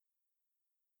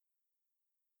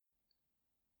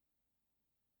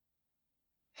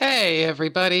Hey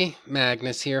everybody,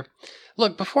 Magnus here.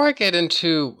 Look, before I get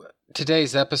into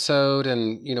today's episode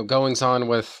and, goings on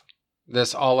with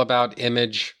this All About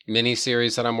Image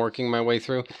miniseries that I'm working my way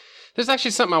through, there's actually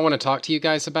something I want to talk to you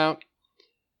guys about.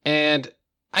 And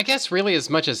I guess really as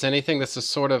much as anything, this is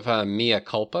sort of a mea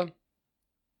culpa.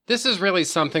 This is really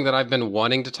something that I've been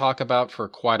wanting to talk about for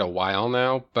quite a while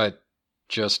now, but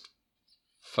just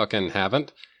fucking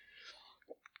haven't.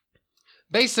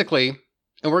 Basically,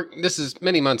 and this is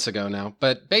many months ago now,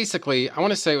 but basically, I want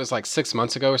to say it was like 6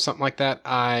 months ago or something like that.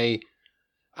 I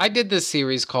did this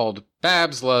series called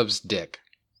Babs Loves Dick,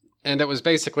 and it was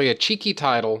basically a cheeky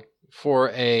title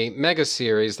for a mega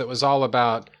series that was all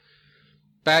about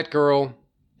Batgirl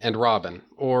and Robin,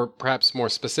 or perhaps more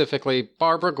specifically,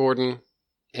 Barbara Gordon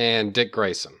and Dick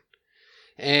Grayson.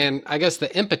 And I guess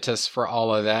the impetus for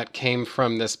all of that came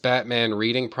from this Batman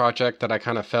reading project that I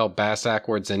kind of fell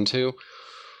bass-ackwards into,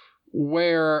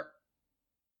 where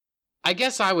I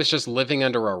guess I was just living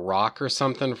under a rock or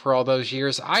something for all those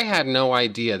years. I had no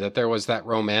idea that there was that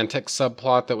romantic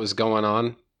subplot that was going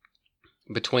on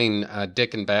between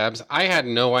Dick and Babs. I had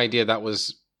no idea that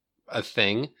was a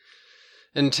thing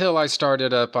until I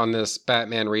started up on this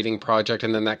Batman reading project,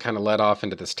 and then that kind of led off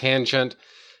into this tangent.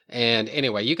 And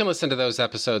anyway, you can listen to those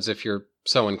episodes if you're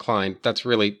so inclined. That's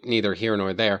really neither here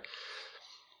nor there.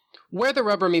 Where the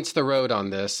rubber meets the road on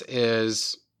this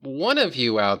is one of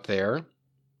you out there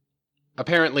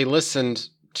apparently listened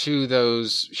to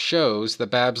those shows, the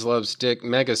Babs Loves Dick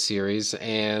mega series,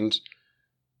 and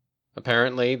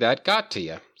apparently that got to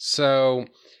you. So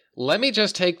let me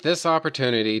just take this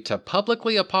opportunity to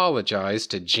publicly apologize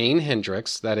to Gene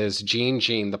Hendricks, that is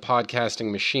Gene, the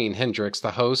podcasting machine Hendricks, the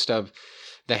host of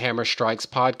the Hammer Strikes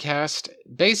podcast,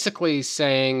 basically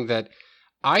saying that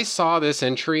I saw this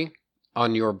entry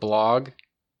on your blog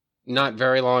not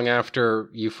very long after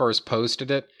you first posted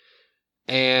it,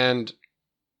 and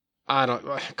I don't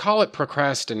call it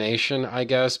procrastination, I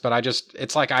guess, but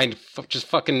it's like I just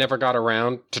fucking never got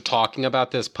around to talking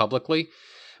about this publicly.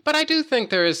 But I do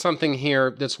think there is something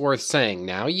here that's worth saying.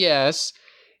 Now, yes,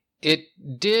 it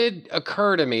did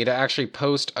occur to me to actually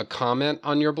post a comment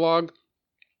on your blog,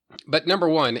 but number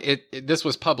one, this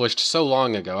was published so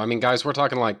long ago. I mean, guys, we're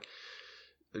talking like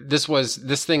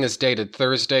this thing is dated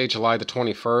Thursday, July the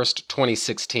 21st,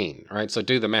 2016, right? So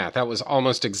do the math. That was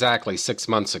almost exactly 6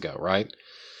 months ago, right?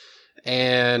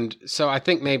 And so I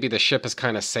think maybe the ship has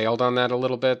kind of sailed on that a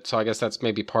little bit. So I guess that's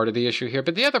maybe part of the issue here.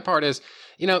 But the other part is,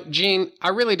 Gene, I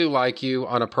really do like you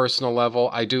on a personal level.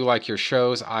 I do like your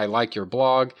shows. I like your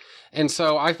blog. And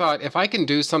so I thought if I can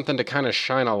do something to kind of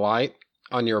shine a light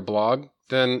on your blog,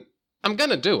 then I'm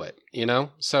going to do it,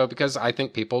 So because I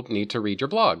think people need to read your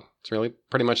blog. It's really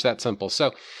pretty much that simple.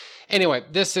 So anyway,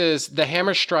 this is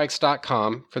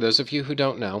thehammerstrikes.com, for those of you who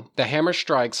don't know.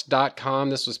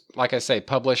 Thehammerstrikes.com. This was, like I say,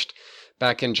 published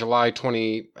back on July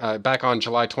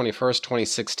 21st,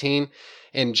 2016.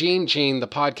 And Gene, the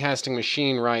podcasting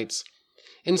machine, writes,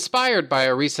 inspired by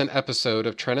a recent episode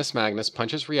of Trennis Magnus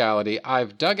Punches Reality,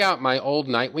 I've dug out my old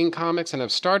Nightwing comics and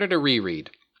have started a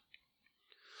reread.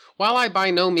 While I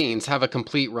by no means have a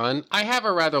complete run, I have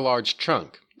a rather large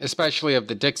chunk, especially of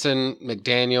the Dixon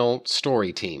McDaniel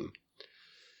story team.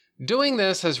 Doing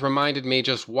this has reminded me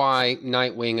just why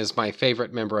Nightwing is my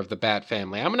favorite member of the Bat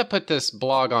family. I'm going to put this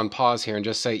blog on pause here and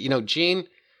just say, Gene,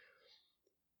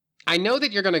 I know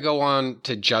that you're going to go on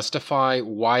to justify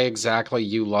why exactly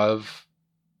you love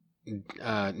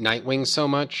Nightwing so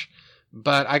much,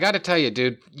 but I got to tell you,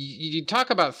 dude, you talk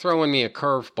about throwing me a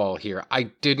curveball here. I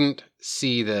didn't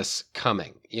see this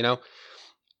coming,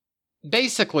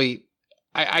 Basically,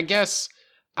 I guess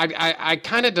I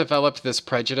kind of developed this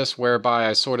prejudice whereby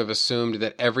I sort of assumed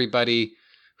that everybody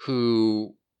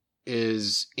who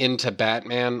is into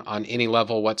Batman on any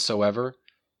level whatsoever,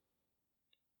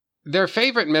 their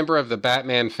favorite member of the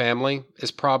Batman family is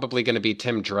probably going to be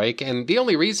Tim Drake. And the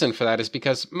only reason for that is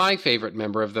because my favorite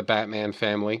member of the Batman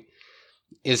family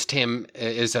is Tim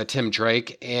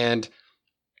Drake. And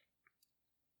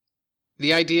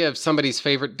the idea of somebody's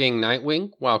favorite being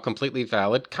Nightwing, while completely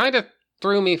valid, kind of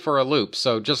threw me for a loop.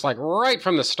 So just like right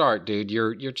from the start, dude,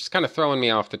 you're just kind of throwing me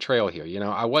off the trail here.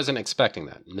 I wasn't expecting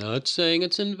that. Not saying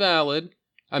it's invalid.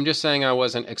 I'm just saying I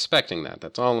wasn't expecting that.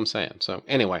 That's all I'm saying. So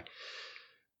anyway.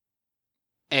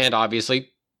 And obviously,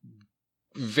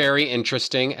 very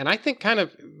interesting, and I think kind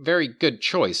of very good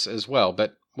choice as well,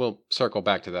 but we'll circle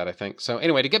back to that, I think. So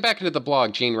anyway, to get back into the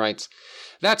blog, Gene writes,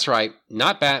 that's right,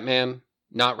 not Batman,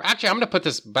 actually, I'm going to put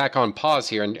this back on pause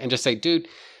here and just say, dude,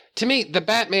 to me, the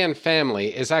Batman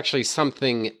family is actually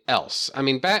something else. I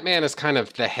mean, Batman is kind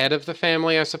of the head of the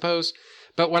family, I suppose.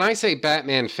 But when I say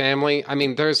Batman family, I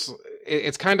mean,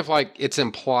 it's kind of like it's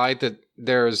implied that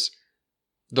there's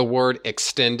the word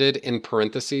extended in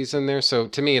parentheses in there. So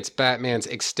to me, it's Batman's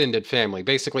extended family.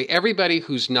 Basically, everybody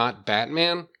who's not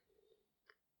Batman,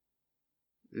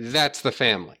 that's the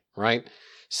family, right?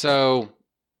 So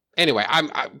anyway,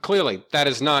 I'm clearly that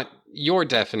is not your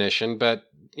definition, but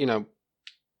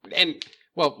and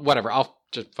well, whatever. I'll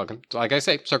just fucking, like I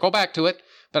say, circle back to it.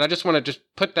 But I just want to just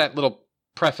put that little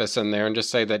preface in there and just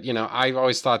say that, I've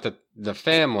always thought that the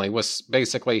family was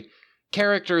basically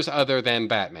characters other than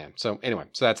Batman. So anyway,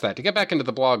 so that's that. To get back into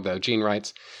the blog, though, Gene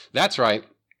writes, that's right.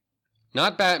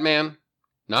 Not Batman,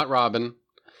 not Robin,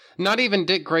 not even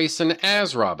Dick Grayson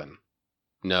as Robin.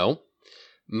 No.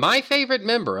 My favorite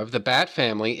member of the Bat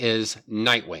family is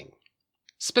Nightwing.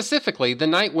 Specifically, the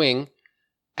Nightwing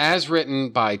as written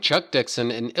by Chuck Dixon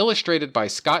and illustrated by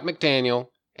Scott McDaniel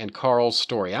and Carl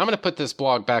Story. I'm going to put this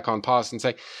blog back on pause and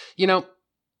say,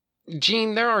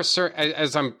 Gene, there are certain,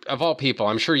 as I'm of all people,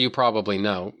 I'm sure you probably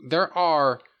know, there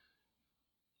are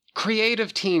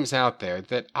creative teams out there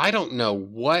that I don't know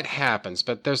what happens,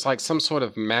 but there's like some sort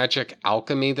of magic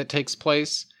alchemy that takes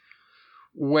place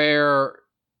where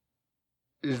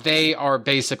they are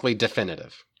basically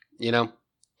definitive,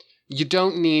 You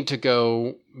don't need to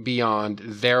go beyond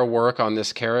their work on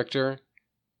this character.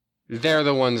 They're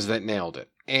the ones that nailed it.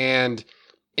 And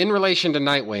in relation to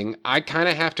Nightwing, I kind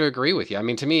of have to agree with you. I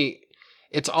mean, to me,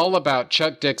 it's all about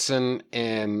Chuck Dixon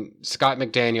and Scott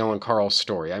McDaniel and Carl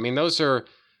Story. I mean, those are...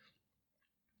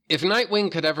 If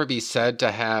Nightwing could ever be said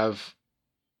to have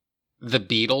the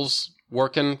Beatles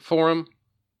working for him,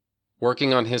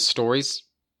 working on his stories,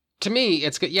 to me,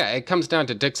 it's good. Yeah, it comes down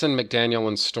to Dixon, McDaniel,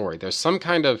 and Story. There's some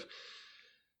kind of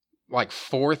like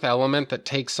fourth element that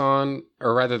takes on,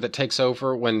 or rather that takes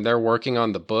over when they're working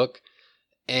on the book.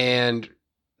 And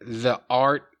the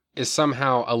art is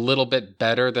somehow a little bit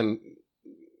better than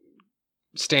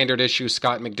standard issue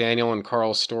Scott McDaniel and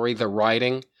Carl Story. The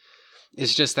writing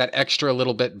is just that extra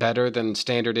little bit better than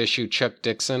standard issue Chuck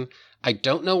Dixon. I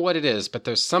don't know what it is, but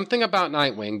there's something about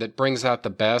Nightwing that brings out the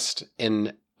best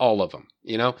in all of them,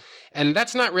 And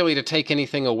that's not really to take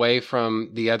anything away from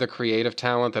the other creative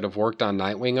talent that have worked on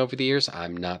Nightwing over the years.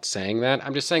 I'm not saying that.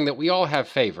 I'm just saying that we all have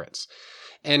favorites.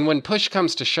 And when push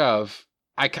comes to shove,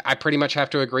 I pretty much have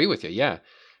to agree with you, yeah.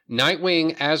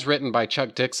 Nightwing, as written by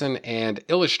Chuck Dixon and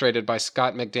illustrated by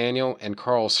Scott McDaniel and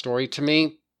Carl Story, to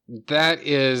me, that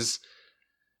is,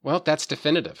 well, that's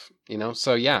definitive,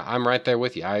 So yeah, I'm right there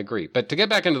with you. I agree. But to get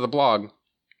back into the blog,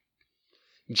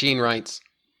 Gene writes,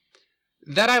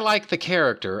 that I like the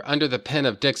character under the pen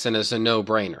of Dixon is a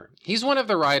no-brainer. He's one of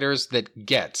the writers that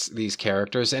gets these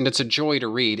characters, and it's a joy to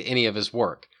read any of his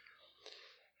work.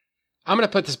 I'm going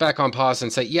to put this back on pause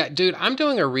and say, yeah, dude, I'm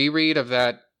doing a reread of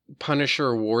that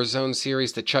Punisher Warzone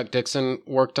series that Chuck Dixon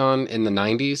worked on in the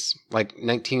 90s, like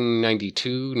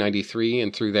 1992, 93,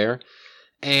 and through there.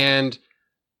 And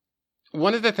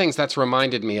one of the things that's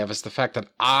reminded me of is the fact that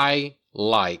I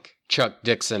like Chuck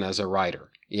Dixon as a writer,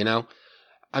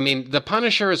 I mean, the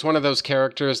Punisher is one of those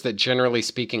characters that, generally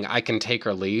speaking, I can take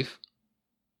or leave.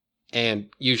 And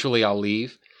usually I'll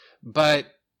leave. But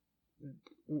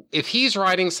if he's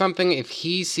writing something, if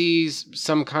he sees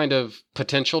some kind of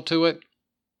potential to it,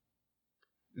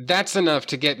 that's enough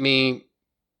to get me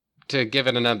to give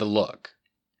it another look.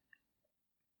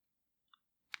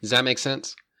 Does that make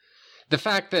sense? The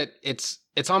fact that it's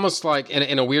almost like,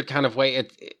 in a weird kind of way,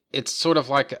 it's sort of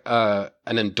like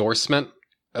an endorsement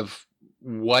of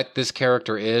what this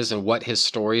character is and what his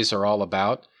stories are all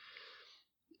about.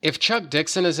 If Chuck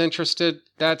Dixon is interested,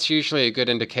 that's usually a good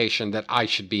indication that I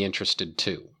should be interested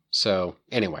too. So,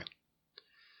 anyway.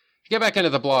 To get back into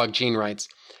the blog, Gene writes,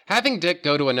 having Dick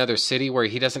go to another city where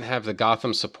he doesn't have the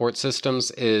Gotham support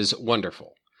systems is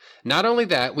wonderful. Not only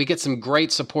that, we get some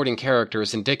great supporting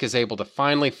characters and Dick is able to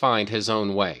finally find his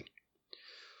own way.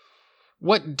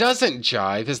 What doesn't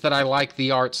jive is that I like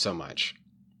the art so much.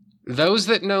 Those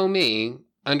that know me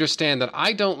understand that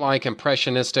I don't like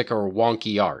impressionistic or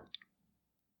wonky art.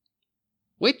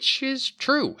 Which is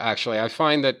true, actually. I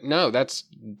find that, no,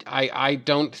 I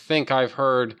don't think I've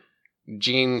heard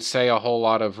Gene say a whole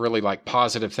lot of really,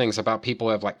 positive things about people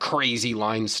who have, crazy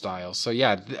line styles. So,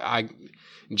 yeah,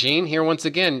 Gene, here once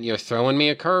again, you're throwing me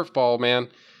a curveball, man.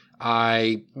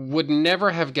 I would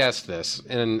never have guessed this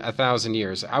in 1,000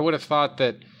 years. I would have thought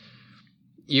that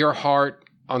your heart,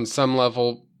 on some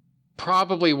level,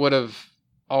 probably would have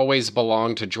always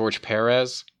belonged to George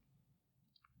Perez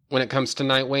when it comes to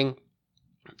Nightwing.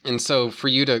 And so for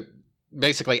you to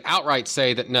basically outright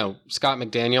say that, no, Scott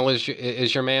McDaniel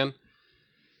is your man,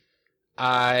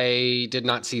 I did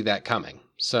not see that coming.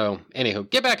 So, anywho,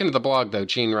 get back into the blog though,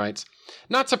 Gene writes.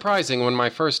 Not surprising when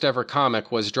my first ever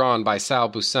comic was drawn by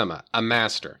Sal Buscema, a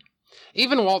master.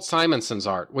 Even Walt Simonson's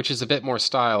art, which is a bit more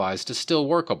stylized, is still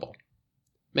workable.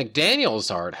 McDaniel's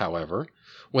art, however,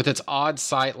 with its odd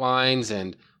sight lines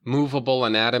and movable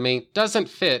anatomy, doesn't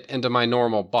fit into my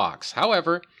normal box.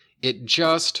 However, it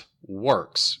just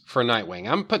works for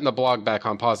Nightwing. I'm putting the blog back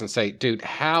on pause and say, dude,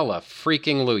 halla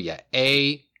freaking luya.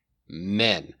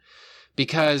 Amen.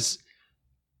 Because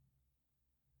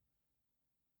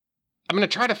I'm going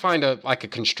to try to find a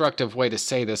constructive way to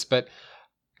say this, but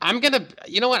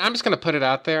you know what? I'm just going to put it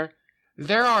out there.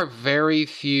 There are very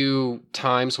few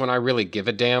times when I really give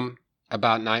a damn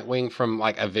about Nightwing from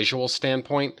like a visual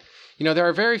standpoint. You know, there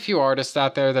are very few artists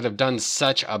out there that have done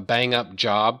such a bang up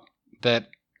job that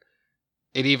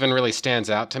it even really stands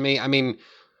out to me. I mean,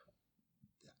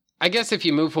 I guess if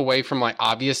you move away from like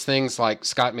obvious things like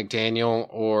Scott McDaniel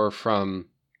or from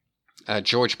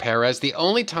George Perez, the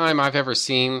only time I've ever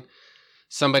seen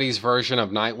somebody's version of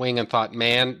Nightwing and thought,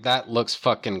 man, that looks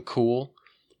fucking cool,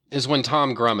 is when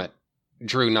Tom Grummett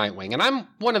drew Nightwing. And I'm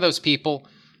one of those people,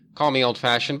 call me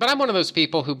old-fashioned, but I'm one of those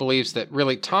people who believes that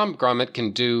really Tom Grummett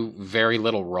can do very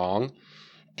little wrong.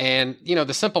 And, you know,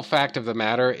 the simple fact of the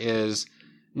matter is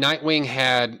Nightwing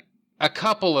had a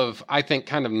couple of, I think,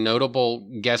 kind of notable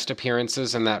guest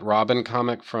appearances in that Robin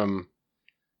comic from,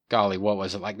 golly, what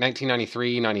was it, like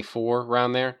 1993, 94,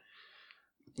 around there?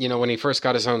 You know, when he first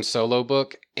got his own solo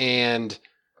book. And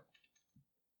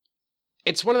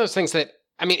it's one of those things that,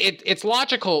 I mean, it's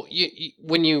logical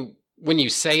when you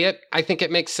say it. I think it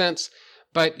makes sense.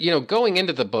 But, you know, going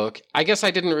into the book, I guess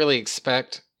I didn't really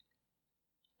expect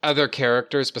other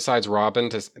characters besides Robin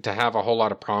to have a whole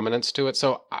lot of prominence to it.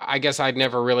 So I guess I'd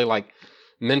never really like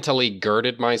mentally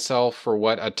girded myself for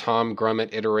what a Tom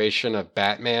Grummett iteration of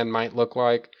Batman might look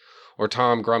like, or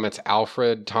Tom Grummett's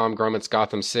Alfred, Tom Grummett's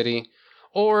Gotham City,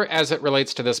 or as it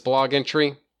relates to this blog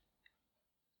entry,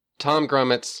 Tom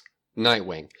Grummett's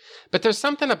Nightwing. But there's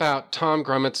something about Tom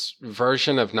Grummett's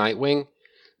version of Nightwing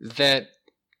that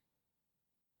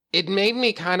it made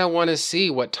me kind of want to see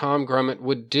what Tom Grummett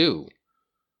would do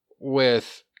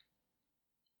with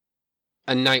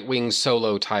a Nightwing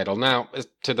solo title. Now,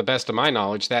 to the best of my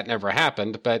knowledge, that never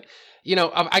happened. But, you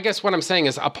know, I guess what I'm saying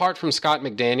is, apart from Scott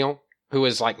McDaniel, who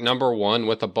is like number one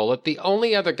with a bullet, the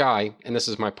only other guy, and this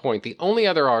is my point, the only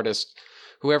other artist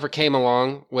who ever came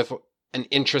along with an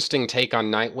interesting take on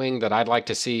Nightwing that I'd like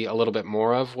to see a little bit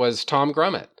more of was Tom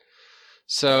Grummett.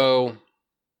 So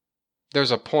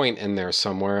there's a point in there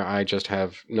somewhere. I just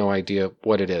have no idea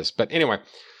what it is. But anyway,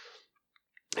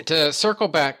 to circle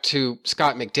back to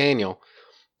Scott McDaniel,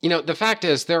 you know, the fact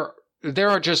is there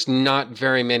are just not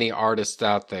very many artists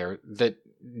out there that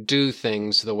do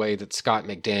things the way that Scott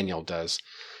McDaniel does.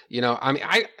 You know, I mean,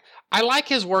 I like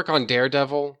his work on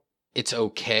Daredevil. It's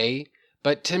okay.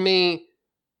 But to me,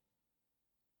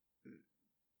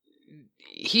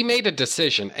 he made a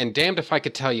decision, and damned if I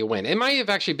could tell you when. It might have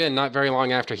actually been not very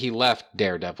long after he left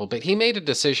Daredevil, but he made a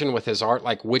decision with his art,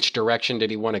 like which direction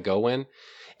did he want to go in.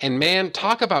 And man,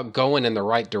 talk about going in the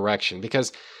right direction,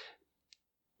 because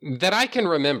that I can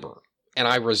remember, and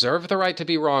I reserve the right to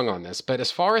be wrong on this, but as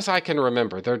far as I can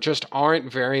remember, there just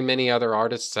aren't very many other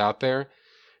artists out there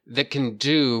that can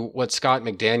do what Scott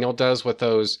McDaniel does with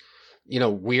those, you know,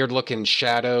 weird looking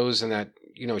shadows and that,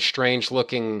 you know, strange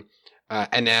looking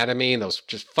anatomy and those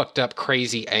just fucked up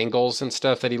crazy angles and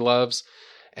stuff that he loves,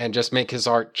 and just make his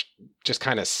art just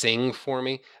kind of sing for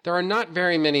me. There are not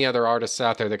very many other artists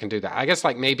out there that can do that. I guess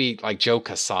like maybe like Joe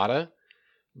Quesada,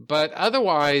 but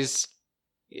otherwise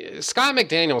Scott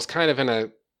McDaniel's kind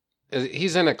of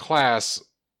he's in a class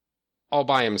all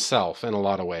by himself in a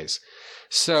lot of ways.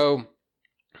 So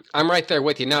I'm right there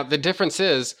with you. Now, the difference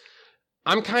is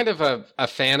I'm kind of a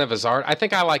fan of his art. I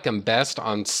think I like him best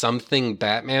on something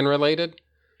Batman related,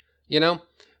 you know,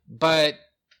 but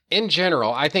in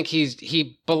general, I think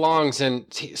he belongs in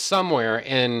somewhere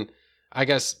in, I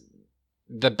guess,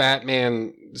 the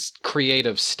Batman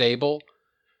creative stable.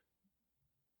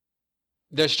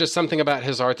 There's just something about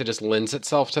his art that just lends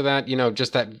itself to that, you know,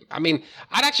 just that. I mean,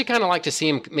 I'd actually kind of like to see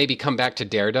him maybe come back to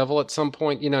Daredevil at some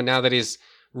point, you know, now that he's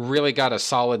really got a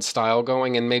solid style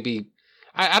going, and maybe,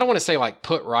 I don't want to say like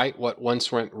put right what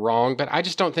once went wrong, but I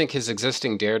just don't think his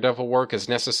existing Daredevil work is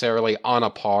necessarily on a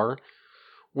par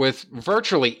with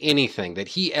virtually anything that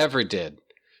he ever did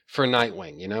for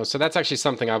Nightwing, you know? So that's actually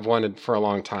something I've wanted for a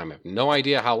long time. I have no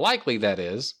idea how likely that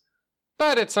is,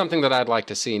 but it's something that I'd like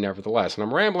to see nevertheless. And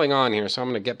I'm rambling on here, so I'm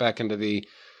going to get back into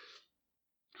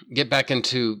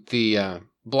the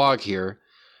blog here.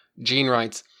 Gene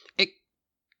writes,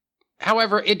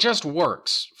 however, it just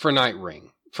works for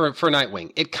Nightwing. for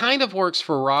Nightwing. It kind of works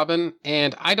for Robin,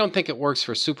 and I don't think it works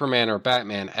for Superman or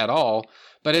Batman at all,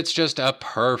 but it's just a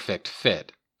perfect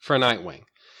fit for Nightwing.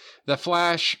 The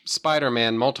Flash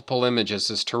Spider-Man multiple images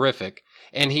is terrific,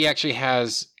 and he actually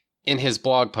has in his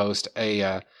blog post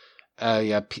a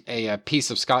piece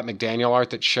of Scott McDaniel art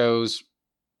that shows,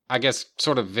 I guess,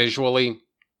 sort of visually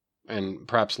and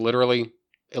perhaps literally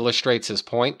illustrates his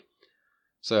point.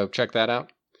 So check that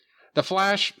out. The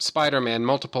Flash Spider-Man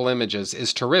multiple images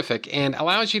is terrific and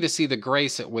allows you to see the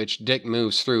grace at which Dick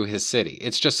moves through his city.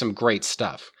 It's just some great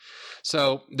stuff.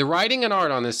 So the writing and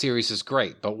art on this series is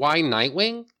great, but why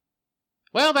Nightwing?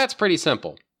 Well, that's pretty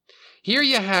simple. Here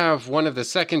you have one of the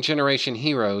second-generation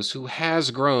heroes who has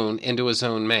grown into his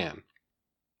own man.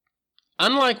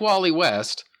 Unlike Wally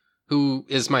West, who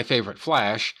is my favorite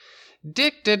Flash,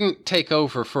 Dick didn't take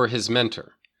over for his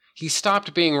mentor. He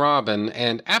stopped being Robin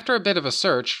and, after a bit of a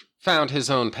search, found his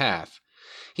own path.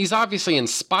 He's obviously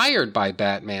inspired by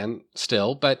Batman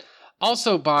still, but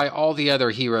also by all the other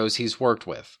heroes he's worked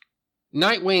with.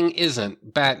 Nightwing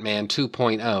isn't Batman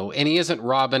 2.0, and he isn't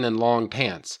Robin in long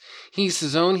pants. He's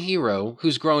his own hero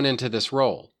who's grown into this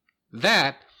role.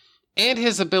 That, and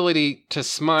his ability to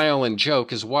smile and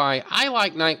joke, is why I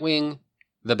like Nightwing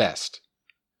the best.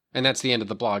 And that's the end of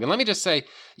the blog. And let me just say,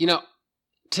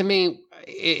 to me,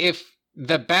 if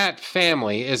the Bat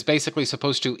family is basically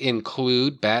supposed to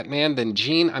include Batman, then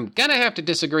Gene, I'm going to have to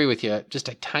disagree with you just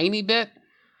a tiny bit.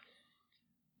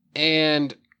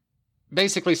 And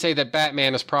basically say that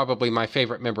Batman is probably my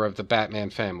favorite member of the Batman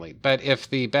family. But if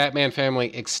the Batman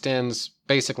family extends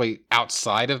basically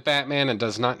outside of Batman and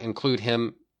does not include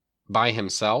him by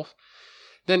himself,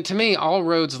 then to me, all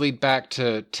roads lead back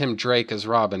to Tim Drake as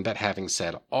Robin. But having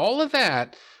said all of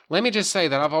that, let me just say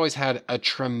that I've always had a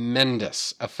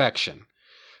tremendous affection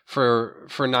for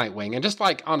Nightwing. And just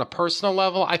like on a personal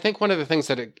level, I think one of the things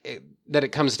that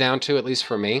it comes down to, at least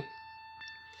for me,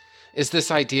 is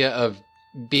this idea of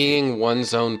being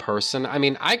one's own person. I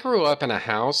mean, I grew up in a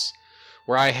house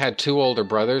where I had two older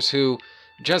brothers who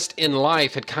just in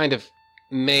life had kind of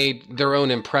made their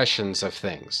own impressions of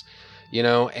things,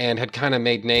 and had kind of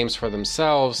made names for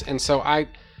themselves. And so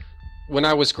when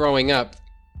I was growing up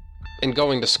and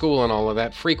going to school and all of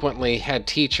that, frequently had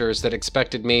teachers that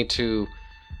expected me to,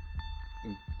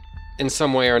 in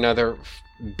some way or another,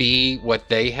 be what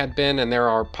they had been, and there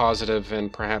are positive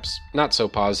and perhaps not so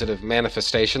positive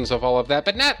manifestations of all of that,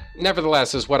 but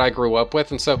nevertheless is what I grew up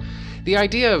with. And so the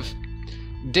idea of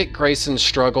Dick Grayson's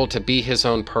struggle to be his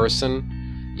own person,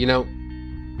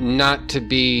 not to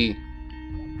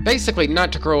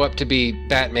grow up to be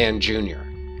Batman Jr.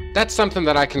 That's something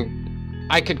that I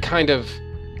could kind of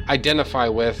identify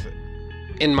with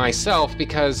in myself,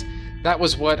 because that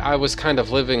was what I was kind of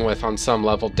living with on some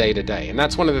level day to day. And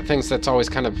that's one of the things that's always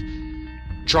kind of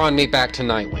drawn me back to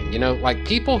Nightwing. Like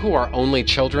people who are only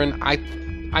children,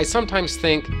 I sometimes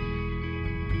think,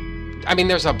 I mean,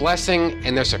 there's a blessing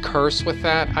and there's a curse with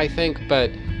that, I think. But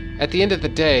at the end of the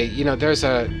day, there's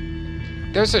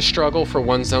a struggle for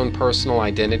one's own personal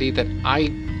identity that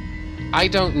I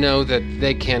don't know that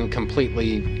they can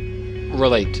completely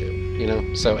relate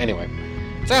to, So anyway,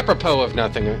 it's apropos of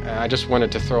nothing. I just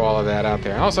wanted to throw all of that out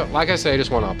there. Also, like I say, I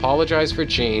just want to apologize for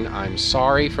Gene. I'm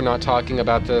sorry for not talking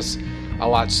about this a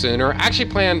lot sooner. I actually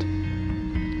planned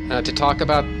to talk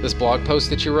about this blog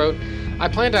post that you wrote. I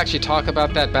planned to actually talk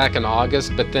about that back in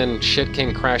August, but then shit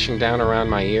came crashing down around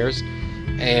my ears,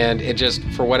 and it just,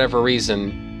 for whatever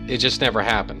reason, it just never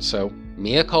happened. So,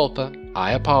 mea culpa.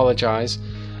 I apologize.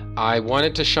 I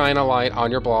wanted to shine a light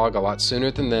on your blog a lot sooner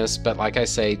than this, but like I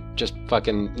say, just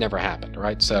fucking never happened,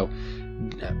 right? So,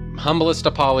 humblest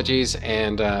apologies,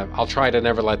 and I'll try to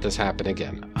never let this happen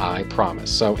again. I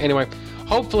promise. So anyway,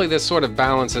 hopefully this sort of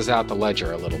balances out the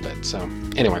ledger a little bit. So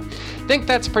anyway, I think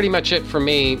that's pretty much it for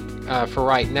me for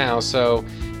right now. So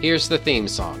here's the theme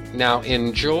song. Now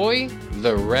enjoy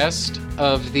the rest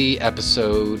of the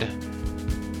episode.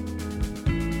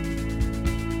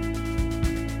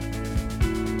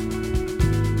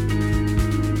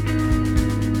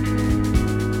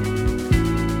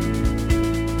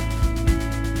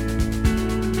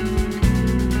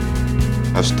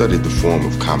 I've studied the form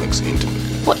of comics intimately.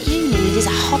 What you need is a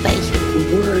hobby.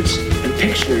 Words and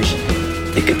pictures,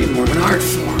 they could be more of an art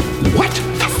form. What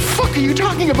the fuck are you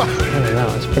talking about? I don't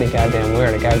know, it's pretty goddamn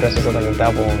weird. A guy dresses up like a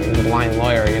devil and he's a blind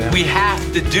lawyer, We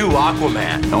have to do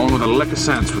Aquaman. No one with a lick of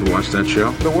sense would watch that show.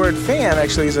 The word fan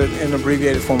actually is an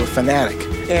abbreviated form of fanatic.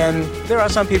 And there are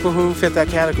some people who fit that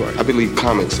category. I believe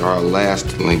comics are a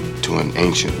last link to an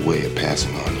ancient way of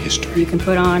passing on history. You can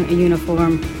put on a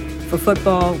uniform for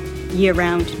football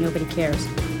year-round, nobody cares.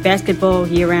 Basketball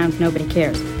year-round, nobody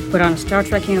cares. put on a Star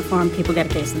Trek uniform, people get a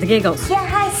case of the giggles. Yeah,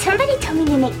 hi. Somebody told me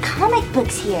they make comic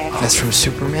books here. That's from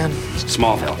Superman?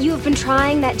 Smallville. You have been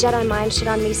trying that Jedi mind shit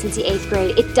on me since the 8th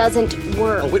grade. It doesn't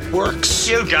work. Oh, it works.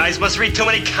 You guys must read too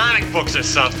many comic books or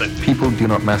something. People do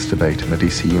not masturbate in the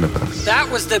DC universe. That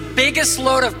was the biggest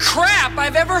load of crap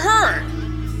I've ever heard.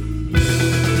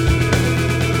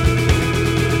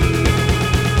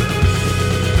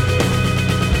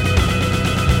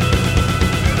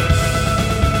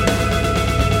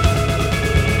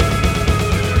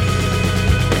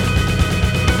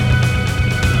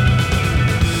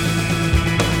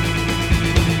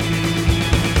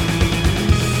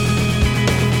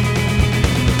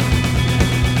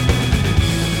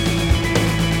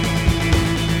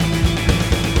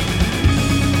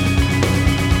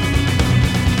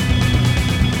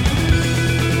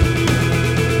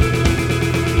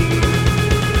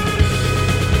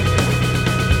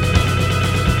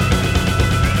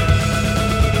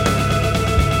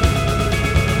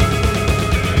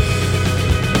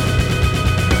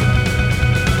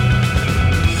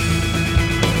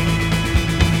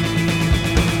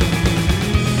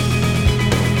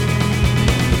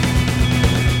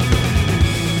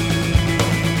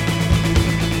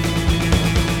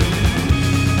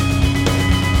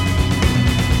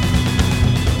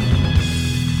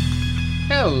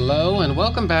 Hello, and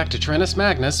welcome back to Trentus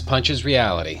Magnus Punches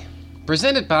Reality,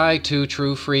 presented by Two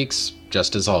True Freaks,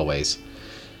 just as always.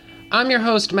 I'm your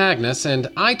host, Magnus, and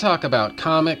I talk about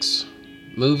comics,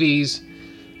 movies,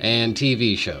 and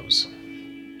TV shows.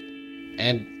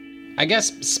 And I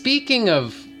guess, speaking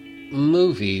of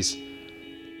movies,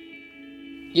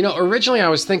 originally I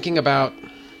was thinking about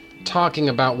talking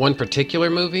about one particular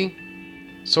movie,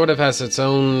 sort of as its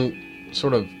own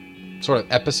sort of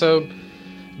episode,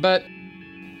 but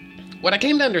what I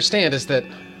came to understand is that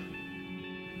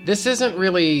this isn't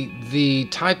really the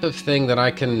type of thing that I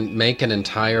can make an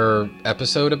entire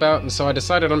episode about, and so I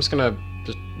decided I'm just going to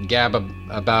just gab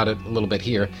about it a little bit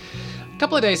here. A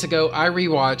couple of days ago, I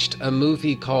rewatched a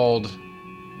movie called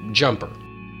Jumper.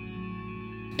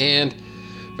 And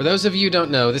for those of you who don't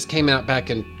know, this came out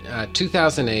back in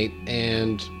 2008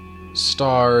 and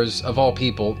stars, of all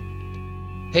people,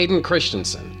 Hayden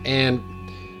Christensen. And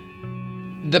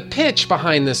the pitch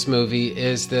behind this movie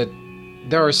is that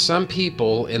there are some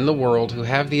people in the world who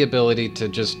have the ability to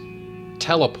just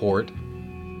teleport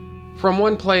from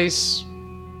one place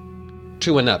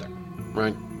to another,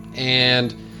 right?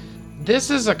 And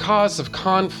this is a cause of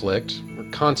conflict, or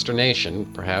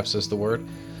consternation, perhaps is the word,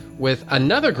 with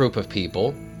another group of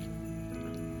people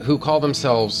who call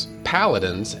themselves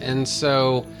paladins. And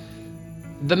so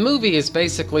the movie is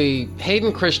basically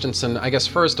Hayden Christensen, I guess,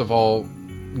 first of all,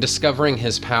 discovering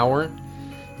his power.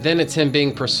 Then it's him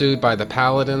being pursued by the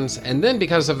paladins. And then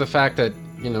because of the fact that,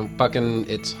 fucking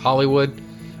it's Hollywood,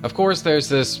 of course there's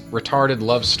this retarded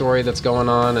love story that's going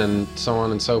on and so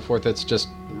on and so forth. It's just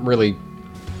really,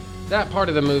 that part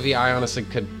of the movie I honestly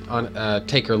could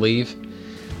take or leave.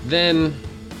 Then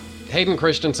Hayden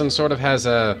Christensen sort of has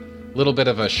a little bit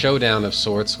of a showdown of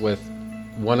sorts with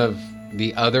one of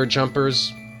the other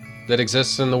jumpers that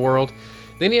exists in the world.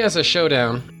 Then he has a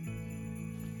showdown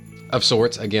of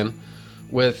sorts, again,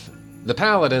 with the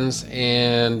paladins,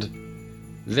 and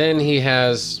then he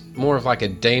has more of like a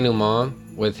denouement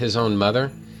with his own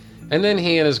mother, and then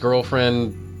he and his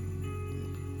girlfriend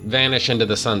vanish into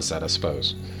the sunset, I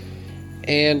suppose.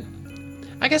 And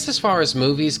I guess as far as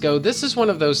movies go, this is one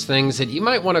of those things that you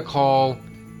might want to call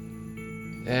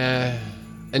a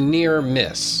near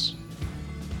miss.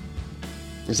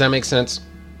 Does that make sense?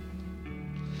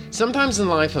 Sometimes in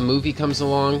life a movie comes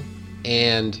along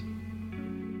and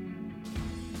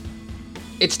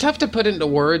it's tough to put into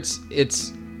words.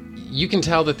 You can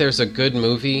tell that there's a good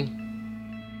movie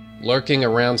lurking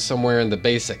around somewhere in the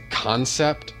basic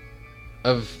concept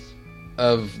of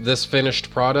this finished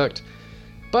product.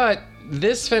 But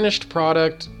this finished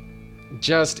product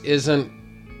just isn't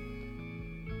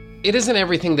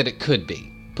everything that it could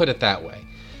be, put it that way.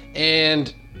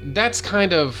 And that's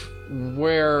kind of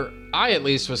where I at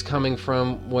least was coming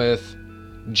from with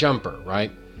Jumper,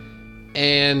 right?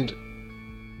 And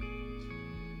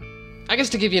I guess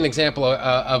to give you an example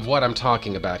of what I'm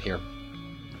talking about here,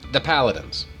 the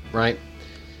Paladins, right?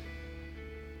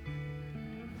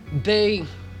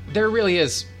 There really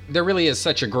is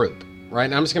such a group, right?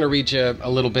 And I'm just going to read you a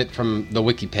little bit from the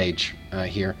wiki page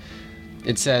here.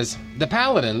 It says, the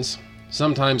Paladins,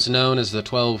 sometimes known as the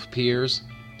 12 Peers,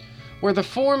 were the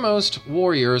foremost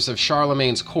warriors of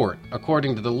Charlemagne's court,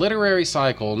 according to the literary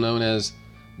cycle known as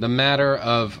the Matter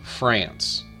of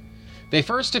France. They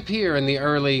first appear in the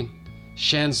early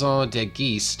Chanson de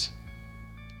Geste,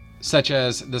 such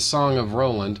as the Song of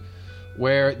Roland,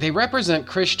 where they represent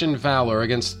Christian valor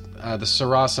against the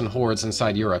Saracen hordes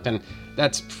inside Europe. And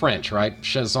that's French, right?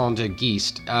 Chanson de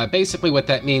Geste. Basically what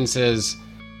that means is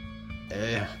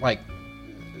like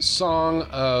song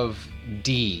of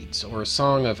deeds or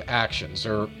song of actions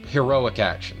or heroic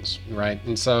actions, right?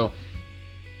 And so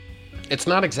it's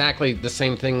not exactly the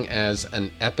same thing as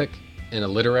an epic in a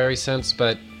literary sense,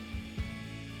 but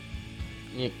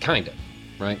kind of,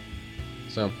 right?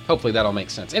 So hopefully that'll make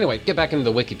sense. Anyway, get back into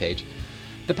the wiki page.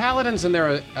 The Paladins and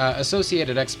their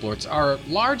associated exploits are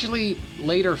largely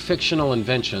later fictional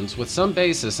inventions with some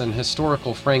basis in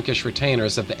historical Frankish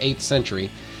retainers of the 8th century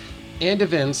and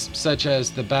events such as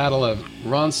the Battle of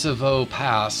Roncevaux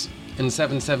Pass in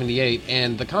 778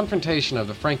 and the confrontation of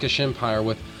the Frankish Empire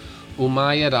with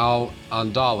Umayyad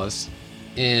al-Andalus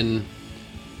in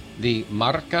the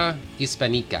Marca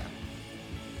Hispanica.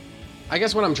 I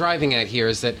guess what I'm driving at here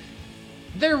is that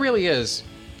there really is,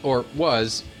 or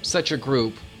was, such a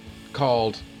group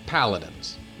called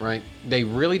Paladins, right? They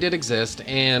really did exist,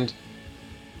 and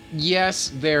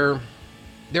yes, their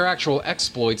actual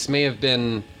exploits may have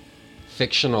been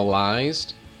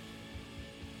fictionalized,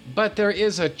 but there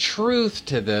is a truth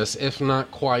to this, if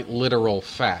not quite literal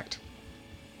fact.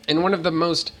 And one of the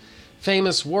most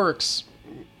famous works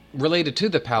related to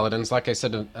the Paladins, like I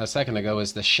said a second ago,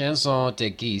 is the Chanson de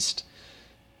Geste,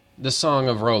 the Song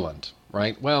of Roland,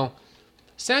 right? Well,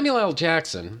 Samuel L.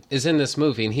 Jackson is in this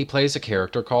movie, and he plays a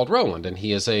character called Roland, and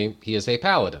he is a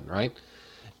paladin, right?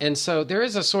 And so there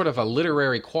is a sort of a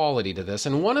literary quality to this.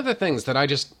 And one of the things that I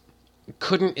just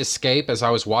couldn't escape as I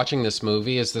was watching this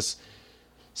movie is this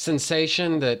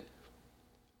sensation that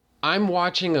I'm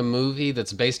watching a movie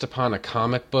that's based upon a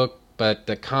comic book, but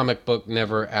the comic book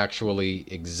never actually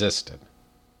existed.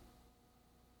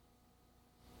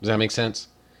 Does that make sense?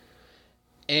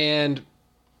 And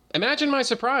imagine my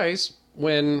surprise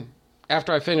when,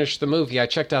 after I finished the movie, I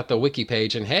checked out the wiki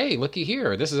page and, hey, looky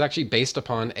here, this is actually based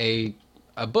upon a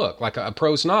book, like a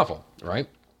prose novel, right?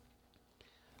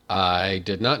 I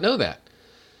did not know that.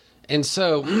 And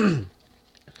so,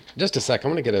 just a sec,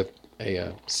 I'm going to get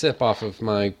a sip off of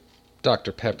my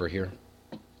Dr. Pepper here.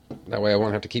 That way I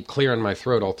won't have to keep clearing my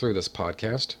throat all through this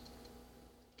podcast.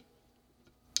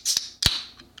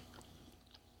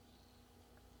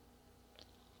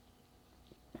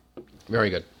 Very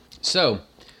good. So,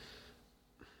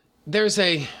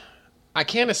 I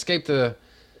can't escape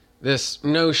this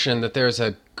notion that there's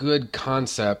a good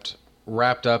concept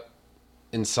wrapped up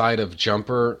inside of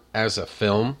Jumper as a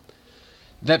film,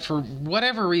 that for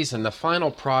whatever reason, the final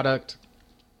product,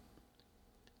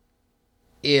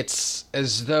 it's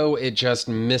as though it just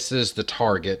misses the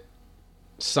target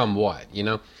somewhat, you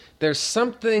know? There's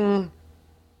something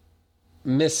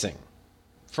missing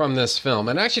from this film,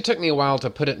 and it actually took me a while to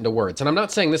put it into words. And I'm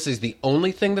not saying this is the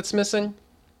only thing that's missing,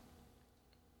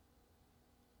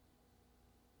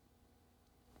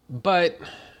 but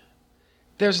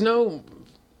there's no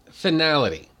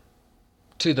finality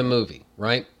to the movie,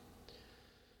 right?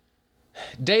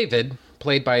 David,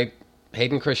 played by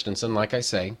Hayden Christensen, like I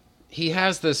say, he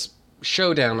has this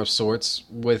showdown of sorts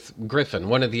with Griffin,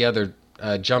 one of the other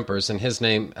jumpers, and his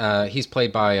name, he's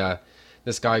played by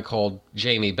this guy called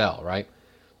Jamie Bell, right?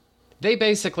 They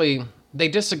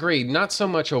disagreed not so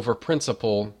much over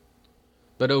principle,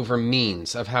 but over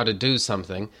means of how to do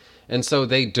something. And so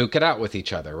they duke it out with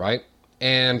each other, right?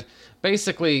 And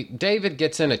basically, David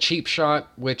gets in a cheap shot,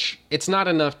 which it's not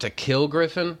enough to kill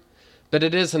Griffin, but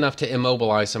it is enough to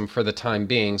immobilize him for the time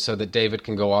being so that David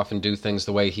can go off and do things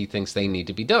the way he thinks they need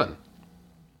to be done.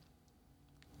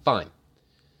 Fine.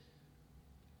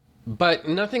 But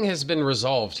nothing has been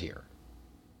resolved here.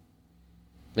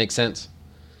 Make sense?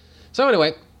 So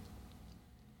anyway,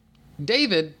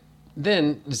 David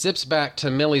then zips back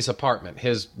to Millie's apartment,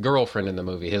 his girlfriend in the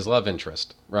movie, his love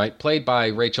interest, right? Played by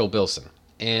Rachel Bilson.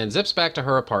 And zips back to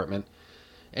her apartment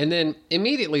and then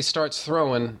immediately starts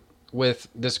throwing with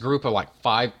this group of like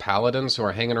 5 paladins who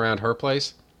are hanging around her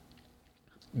place.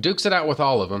 Dukes it out with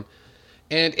all of them.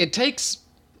 And it takes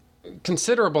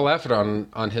considerable effort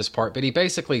on his part, but he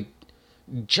basically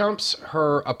jumps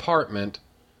her apartment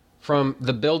from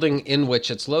the building in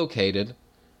which it's located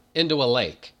into a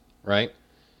lake, right?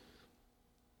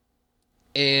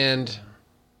 And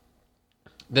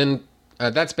then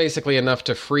that's basically enough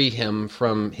to free him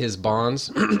from his bonds.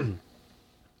 And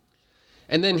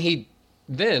then he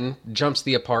jumps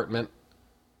the apartment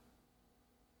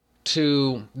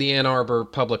to the Ann Arbor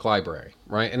Public Library,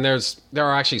 right? And there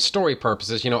are actually story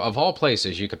purposes, of all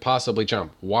places you could possibly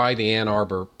jump. Why the Ann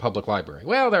Arbor Public Library?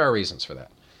 Well, there are reasons for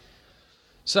that.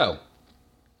 So,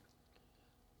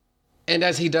 and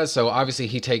as he does so, obviously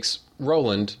he takes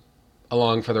Roland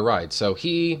along for the ride. So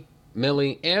he,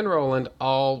 Millie, and Roland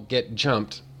all get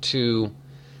jumped to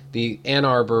the Ann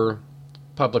Arbor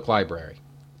Public Library.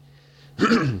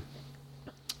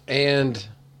 And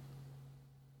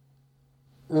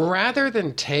rather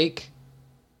than take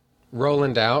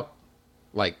Roland out,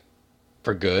 like,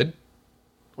 for good,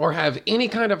 or have any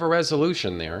kind of a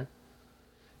resolution there,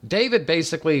 David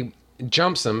basically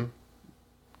jumps him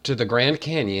to the Grand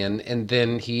Canyon, and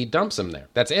then he dumps him there.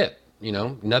 That's it. You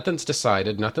know, nothing's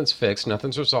decided, nothing's fixed,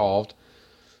 nothing's resolved.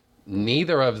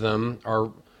 Neither of them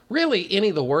are really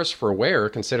any the worse for wear,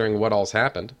 considering what all's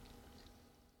happened.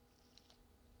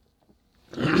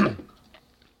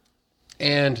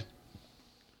 And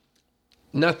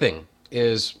nothing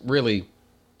is really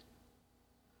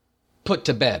put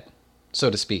to bed, so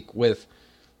to speak, with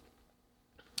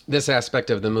this aspect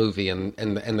of the movie and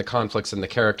the conflicts and the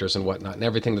characters and whatnot and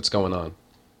everything that's going on.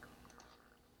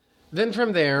 Then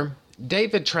from there,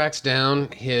 David tracks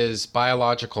down his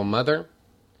biological mother,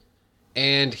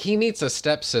 and he meets a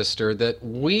stepsister that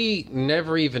we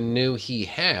never even knew he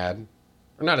had.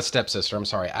 Or not a stepsister, I'm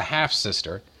sorry, a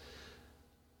half-sister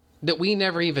that we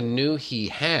never even knew he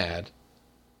had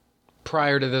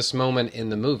prior to this moment in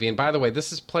the movie. And by the way,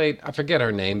 this is played, I forget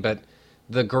her name, but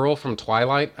the girl from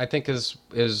Twilight, I think is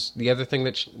the other thing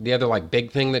that the other like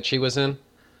big thing that she was in.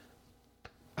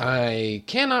 I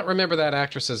cannot remember that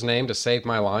actress's name to save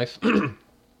my life.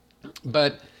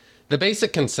 But the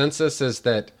basic consensus is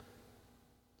that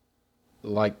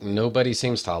like nobody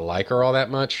seems to like her all that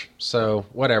much. So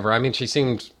whatever. I mean, she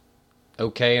seemed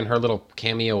okay in her little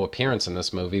cameo appearance in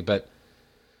this movie, but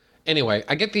anyway,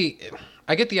 I get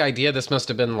the idea this must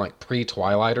have been like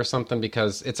pre-Twilight or something,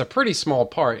 because it's a pretty small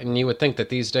part, and you would think that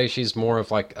these days she's more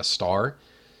of like a star.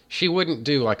 She wouldn't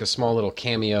do like a small little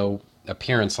cameo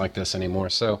appearance like this anymore.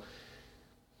 So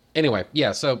anyway,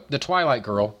 yeah, so the Twilight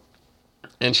girl,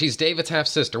 and she's David's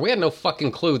half-sister. We had no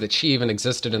fucking clue that she even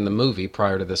existed in the movie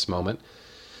prior to this moment.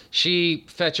 She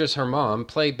fetches her mom,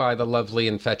 played by the lovely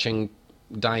and fetching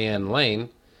Diane Lane,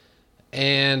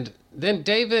 and then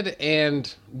David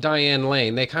and Diane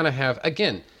Lane, they kind of have,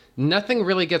 again, nothing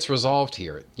really gets resolved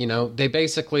here. You know, they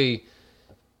basically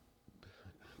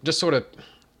just sort of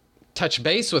touch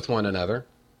base with one another,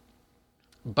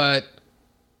 but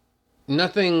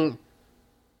nothing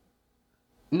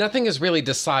is really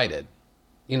decided,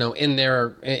 you know, in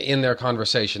their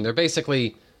conversation. They're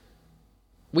basically,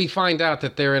 we find out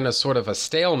that they're in a sort of a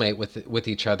stalemate with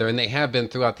each other, and they have been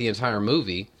throughout the entire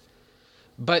movie.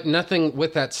 But nothing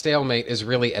with that stalemate is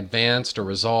really advanced or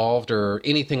resolved or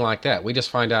anything like that. We just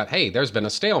find out, hey, there's been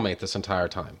a stalemate this entire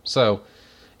time. So,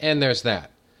 and there's that.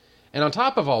 And on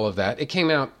top of all of that, it came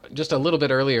out just a little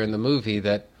bit earlier in the movie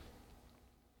that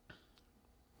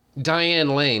Diane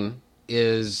Lane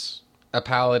is a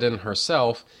paladin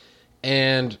herself,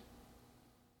 and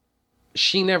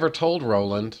she never told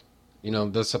Roland, you know,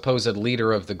 the supposed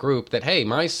leader of the group, that, hey,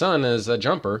 my son is a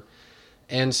jumper.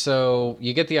 And so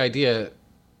you get the idea,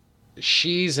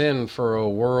 she's in for a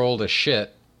world of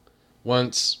shit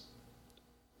once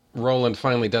Roland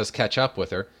finally does catch up with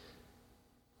her.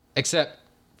 Except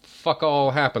fuck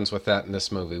all happens with that in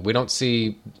this movie. We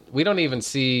don't even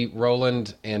see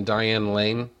Roland and Diane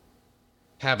Lane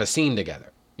have a scene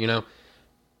together, you know?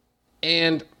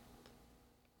 And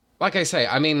like I say,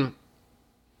 I mean,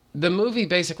 the movie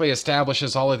basically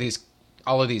establishes all of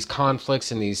these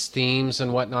conflicts and these themes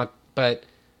and whatnot, but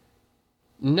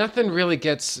nothing really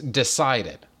gets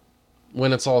decided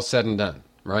when it's all said and done,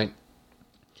 right?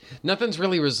 Nothing's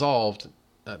really resolved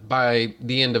by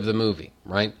the end of the movie,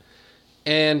 right?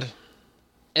 And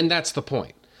that's the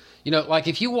point. You know, like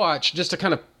if you watch, just to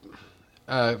kind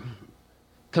of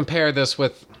compare this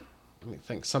with, let me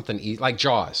think, something like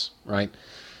Jaws, right?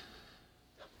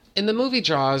 In the movie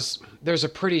Jaws, there's a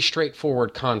pretty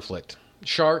straightforward conflict.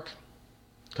 Shark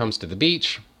comes to the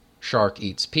beach, shark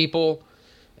eats people,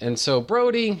 and so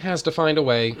Brody has to find a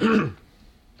way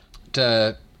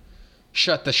to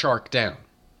shut the shark down,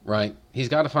 right? He's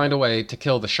got to find a way to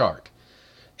kill the shark.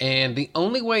 And the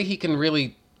only way he can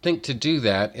really think to do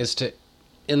that is to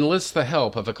enlist the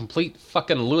help of a complete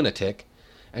fucking lunatic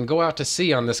and go out to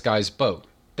sea on this guy's boat.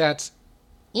 That's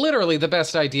literally the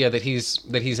best idea that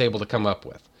he's able to come up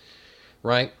with,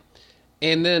 right?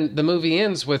 And then the movie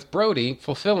ends with Brody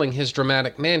fulfilling his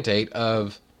dramatic mandate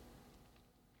of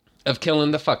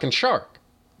killing the fucking shark,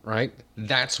 right?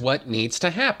 That's what needs to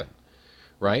happen,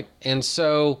 right? And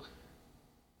so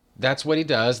that's what he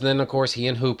does. And then, of course, he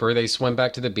and Hooper, they swim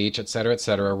back to the beach, etc.,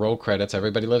 etc., roll credits,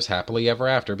 everybody lives happily ever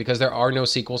after, because there are no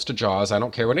sequels to Jaws. I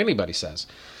don't care what anybody says.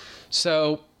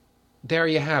 So there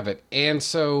you have it. And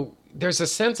so there's a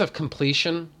sense of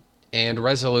completion and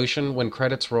resolution when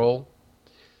credits roll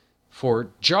for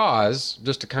Jaws,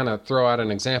 just to kind of throw out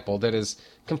an example, that is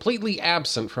completely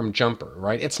absent from Jumper,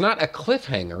 right? It's not a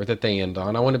cliffhanger that they end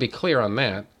on. I want to be clear on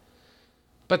that.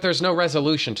 But there's no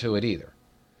resolution to it either.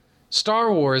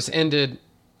 Star Wars ended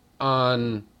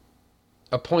on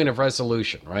a point of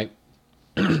resolution, right?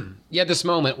 You had this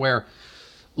moment where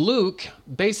Luke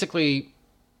basically,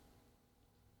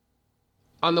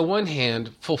 on the one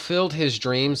hand, fulfilled his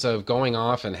dreams of going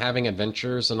off and having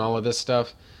adventures and all of this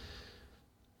stuff.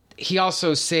 He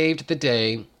also saved the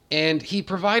day, and he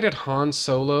provided Han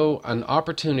Solo an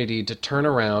opportunity to turn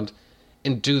around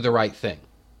and do the right thing.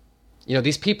 You know,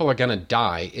 these people are going to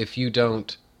die if you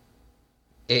don't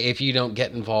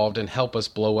get involved and help us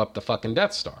blow up the fucking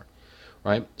Death Star,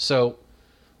 right? So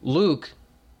Luke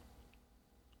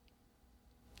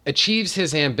achieves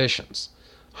his ambitions.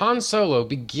 Han Solo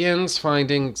begins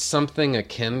finding something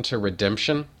akin to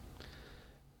redemption.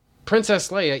 Princess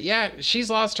Leia, yeah,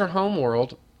 she's lost her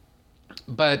homeworld,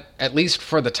 but at least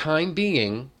for the time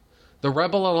being, the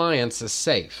Rebel Alliance is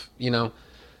safe. You know,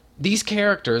 these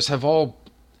characters have all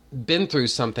been through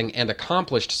something and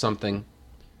accomplished something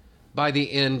by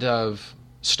the end of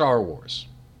Star Wars.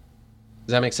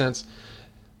 Does that make sense?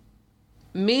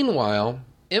 Meanwhile,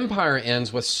 Empire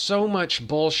ends with so much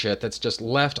bullshit that's just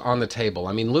left on the table.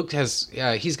 I mean, Luke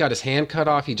he's got his hand cut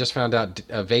off. He just found out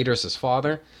Vader's his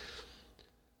father.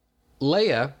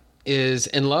 Leia is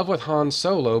in love with Han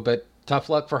Solo, but tough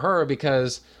luck for her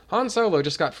because Han Solo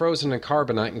just got frozen in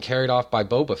carbonite and carried off by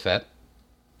Boba Fett.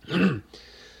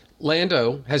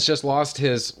 Lando has just lost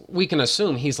we can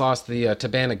assume he's lost the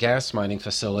Tabana gas mining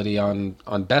facility on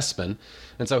Bespin.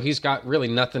 And so he's got really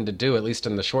nothing to do, at least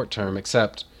in the short term,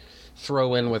 except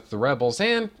throw in with the rebels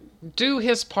and do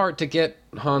his part to get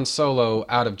Han Solo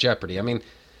out of jeopardy. I mean,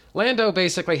 Lando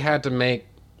basically had to make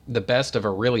the best of a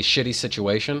really shitty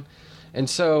situation. And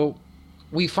so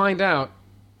we find out,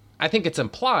 I think it's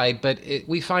implied, but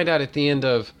we find out at the end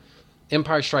of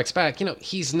Empire Strikes Back, you know,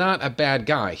 he's not a bad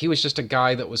guy. He was just a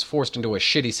guy that was forced into a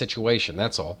shitty situation,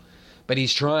 that's all. But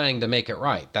he's trying to make it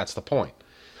right. That's the point,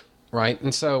 right?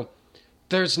 And so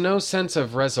there's no sense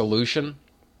of resolution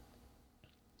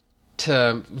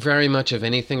to very much of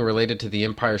anything related to The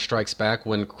Empire Strikes Back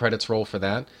when credits roll for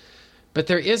that. But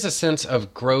there is a sense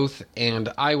of growth and,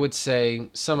 I would say,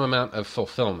 some amount of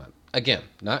fulfillment. Again,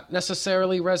 not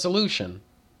necessarily resolution,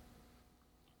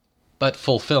 but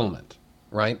fulfillment,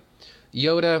 right?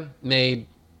 Yoda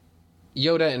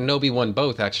and Obi-Wan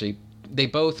both, actually, they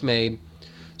both made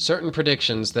certain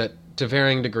predictions that to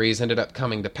varying degrees ended up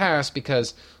coming to pass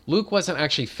because Luke wasn't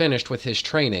actually finished with his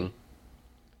training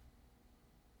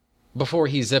before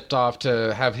he zipped off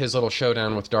to have his little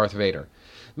showdown with Darth Vader.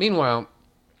 Meanwhile,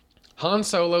 Han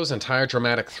Solo's entire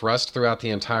dramatic thrust throughout the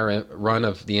entire run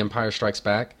of The Empire Strikes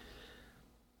Back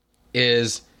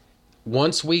is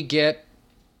once we get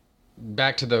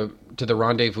back to the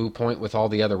rendezvous point with all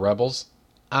the other rebels,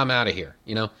 I'm out of here.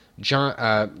 You know,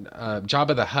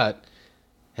 Jabba the Hutt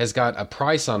has got a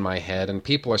price on my head and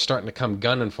people are starting to come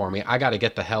gunning for me. I got to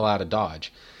get the hell out of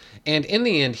Dodge. And in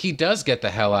the end, he does get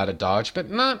the hell out of Dodge, but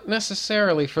not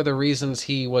necessarily for the reasons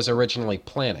he was originally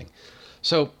planning.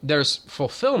 So there's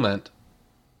fulfillment,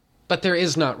 but there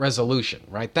is not resolution,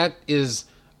 right? That is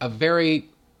a very,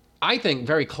 I think,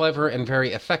 very clever and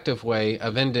very effective way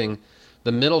of ending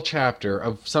the middle chapter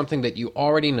of something that you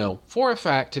already know for a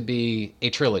fact to be a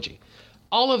trilogy.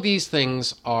 All of these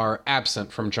things are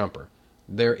absent from Jumper.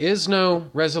 There is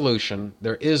no resolution.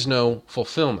 There is no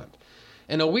fulfillment.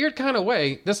 In a weird kind of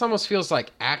way, this almost feels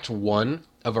like Act 1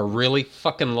 of a really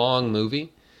fucking long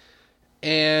movie.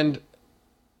 And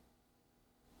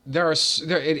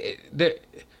the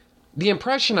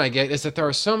impression I get is that there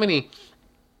are so many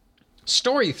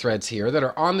story threads here that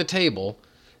are on the table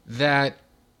that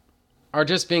are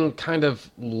just being kind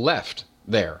of left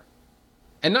there.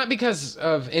 And not because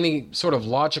of any sort of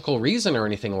logical reason or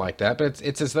anything like that, but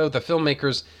it's as though the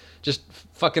filmmakers just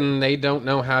fucking, they don't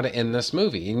know how to end this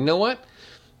movie. You know what?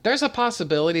 There's a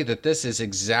possibility that this is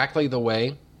exactly the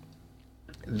way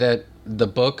that the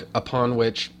book upon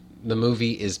which the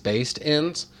movie is based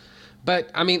ends.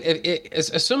 But, I mean,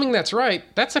 assuming that's right,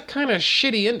 that's a kind of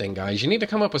shitty ending, guys. You need to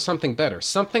come up with something better.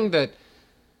 Something that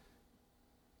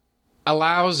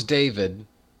allows David,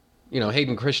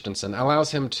 Hayden Christensen, allows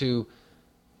him to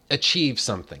achieve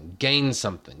something, gain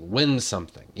something, win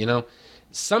something,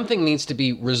 Something needs to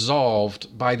be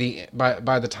resolved by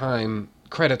the time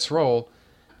credits roll,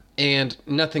 and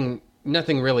nothing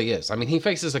really is. I mean, he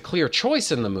faces a clear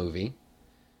choice in the movie,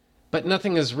 but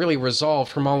nothing is really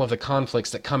resolved from all of the conflicts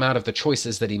that come out of the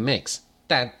choices that he makes.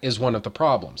 That is one of the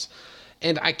problems.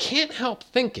 And I can't help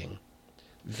thinking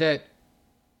that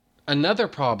another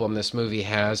problem this movie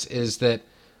has is that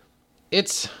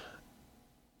it's,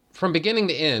 from beginning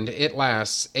to end, it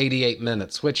lasts 88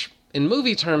 minutes, which in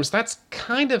movie terms, that's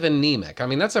kind of anemic. I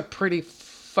mean, that's a pretty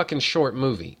fucking short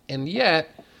movie. And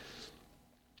yet,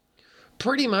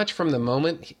 pretty much from the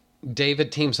moment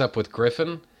David teams up with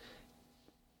Griffin,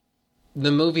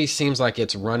 the movie seems like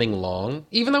it's running long,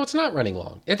 even though it's not running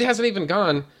long. It hasn't even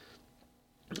gone,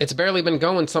 it's barely been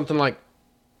going something like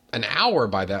an hour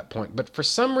by that point. But for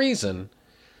some reason,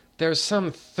 there's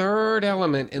some third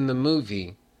element in the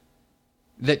movie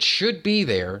that should be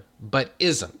there, but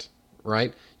isn't,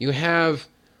 right? You have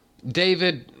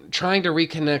David trying to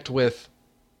reconnect with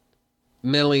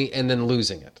Millie and then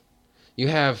losing it. You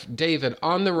have David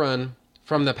on the run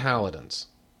from the Paladins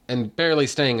and barely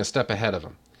staying a step ahead of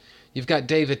him. You've got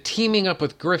David teaming up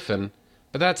with Griffin,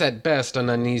 but that's at best an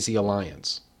uneasy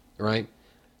alliance, right?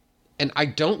 And I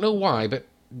don't know why, but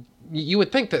you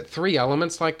would think that 3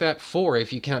 elements like that, 4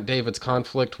 if you count David's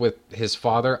conflict with his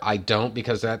father. I don't,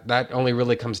 because that only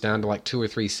really comes down to like 2 or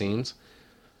 3 scenes.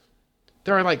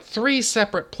 There are like 3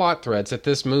 separate plot threads that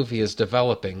this movie is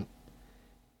developing.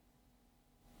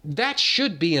 That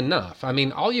should be enough. I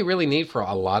mean, all you really need for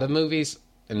a lot of movies,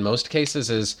 in most cases,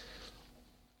 is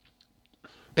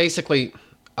basically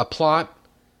a plot,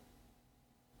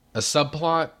 a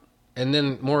subplot, and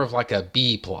then more of like a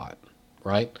B plot,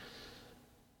 right?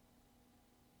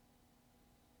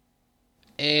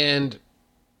 And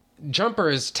Jumper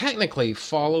is technically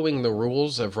following the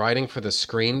rules of writing for the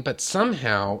screen, but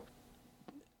somehow,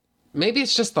 maybe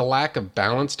it's just the lack of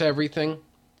balance to everything.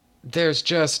 There's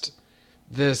just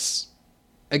this,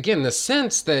 again, the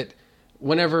sense that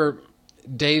whenever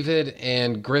David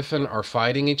and Griffin are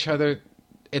fighting each other,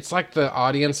 it's like the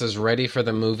audience is ready for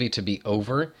the movie to be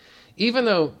over, even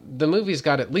though the movie's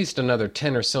got at least another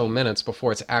 10 or so minutes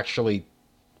before it's actually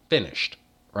finished,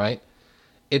 right?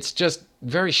 It's just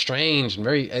very strange and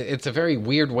it's a very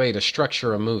weird way to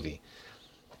structure a movie.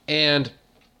 And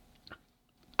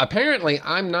apparently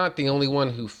I'm not the only one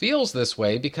who feels this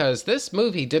way, because this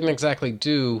movie didn't exactly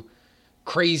do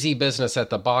crazy business at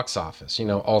the box office, you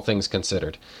know, all things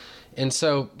considered. And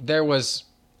so there was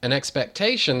an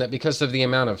expectation that because of the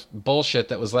amount of bullshit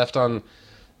that was left on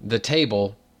the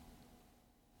table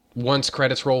once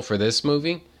credits roll for this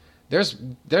movie,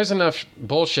 there's enough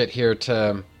bullshit here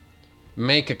to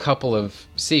make a couple of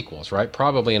sequels, right?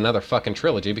 Probably another fucking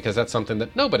trilogy, because that's something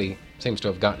that nobody seems to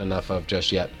have gotten enough of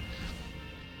just yet.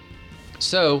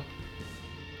 So,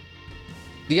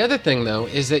 the other thing, though,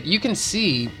 is that you can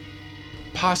see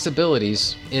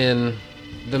possibilities in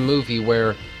the movie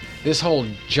where this whole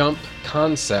jump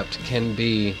concept can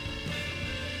be...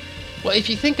 Well, if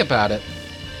you think about it,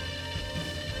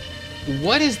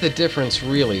 what is the difference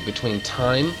really between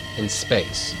time and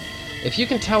space? If you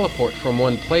can teleport from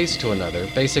one place to another,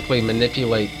 basically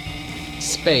manipulate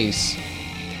space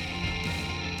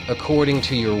according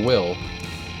to your will,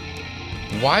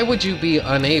 why would you be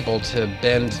unable to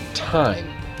bend time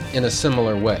in a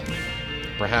similar way?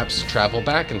 Perhaps travel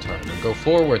back in time, or go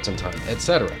forwards in time,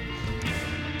 etc.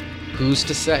 Who's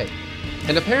to say?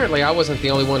 And apparently I wasn't the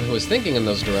only one who was thinking in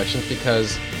those directions,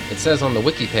 because it says on the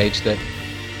wiki page that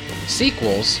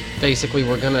sequels basically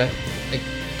were going to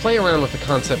play around with the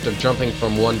concept of jumping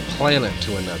from one planet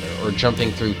to another, or jumping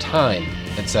through time,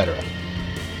 etc.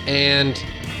 And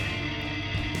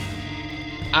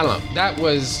I don't know, that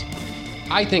was,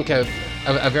 I think, a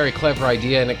very clever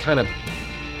idea, and it kind of,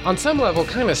 on some level,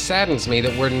 kind of saddens me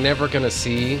that we're never going to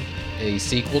see a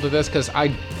sequel to this, because I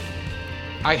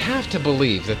have to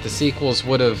believe that the sequels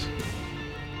would have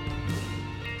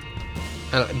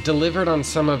delivered on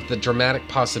some of the dramatic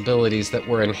possibilities that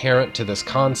were inherent to this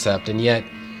concept, and yet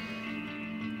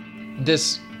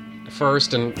this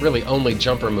first and really only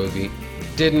Jumper movie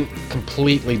didn't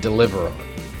completely deliver on,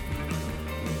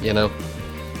 you know?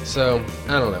 So,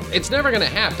 I don't know. It's never going to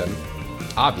happen,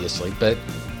 obviously, but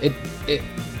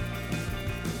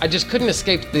I just couldn't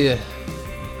escape the,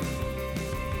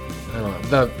 I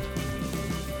don't know,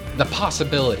 the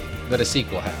possibility that a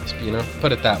sequel has, you know?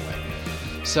 Put it that way.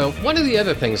 So, one of the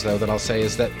other things, though, that I'll say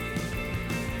is that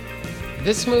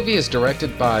this movie is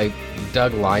directed by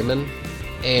Doug Liman,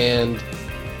 and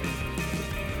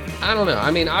I don't know. I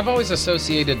mean, I've always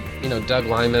associated, you know, Doug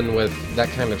Liman with that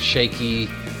kind of shaky,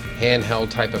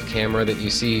 handheld type of camera that you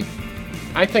see,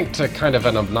 I think, to kind of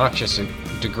an obnoxious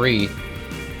degree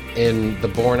in The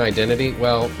Bourne Identity.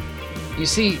 Well, you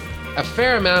see a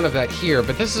fair amount of that here,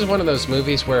 but this is one of those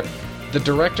movies where the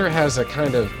director has a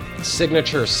kind of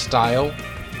signature style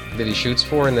that he shoots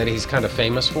for and that he's kind of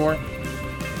famous for.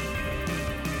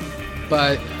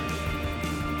 But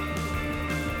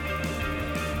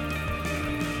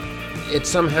it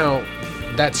somehow,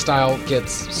 that style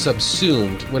gets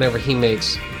subsumed whenever he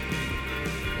makes,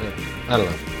 I don't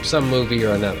know, some movie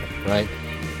or another, right?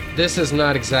 This is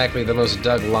not exactly the most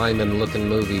Doug Liman looking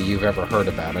movie you've ever heard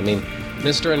about. I mean,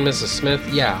 Mr. and Mrs. Smith,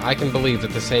 yeah, I can believe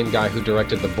that the same guy who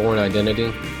directed The Bourne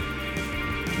Identity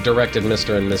directed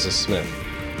Mr. and Mrs. Smith.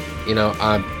 You know,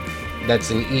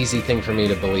 that's an easy thing for me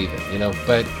to believe in, you know?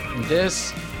 But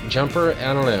this Jumper,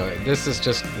 I don't know, this is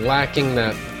just lacking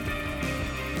that,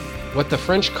 what the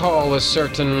French call a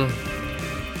certain,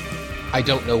 I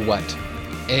don't know what.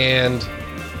 And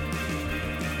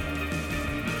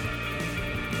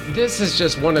this is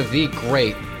just one of the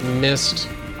great missed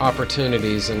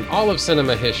opportunities in all of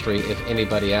cinema history, if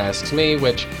anybody asks me,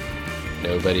 which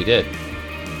nobody did.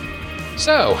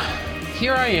 So,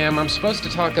 here I am, I'm supposed to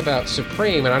talk about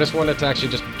Supreme, and I just wanted to actually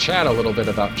just chat a little bit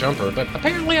about Jumper, but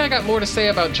apparently I got more to say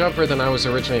about Jumper than I was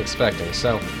originally expecting,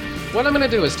 so what I'm going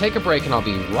to do is take a break, and I'll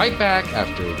be right back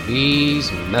after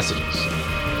these messages.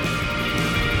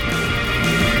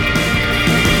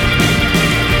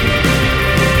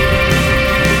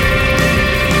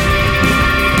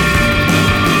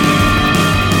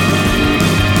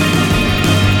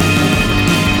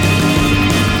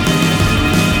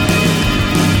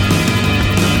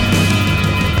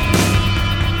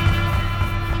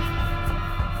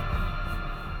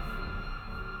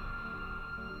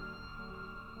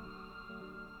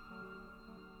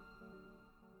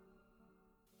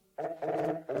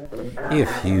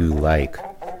 If you like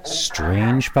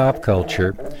strange pop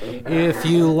culture, if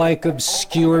you like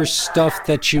obscure stuff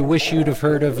that you wish you'd have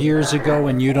heard of years ago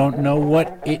and you don't know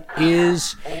what it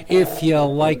is, if you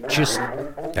like just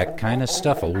that kind of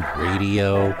stuff, old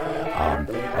radio,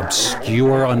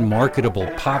 obscure, unmarketable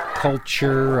pop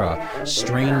culture,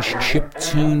 strange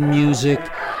chiptune music,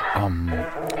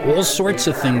 all sorts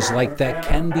of things like that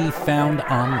can be found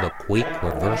on the Quake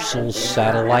Reversal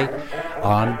satellite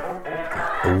on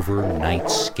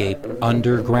Overnightscape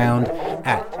Underground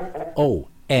at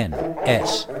onsug.com.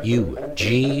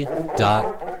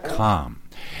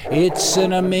 It's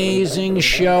an amazing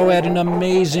show at an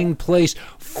amazing place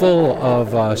full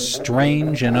of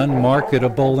strange and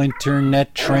unmarketable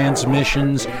internet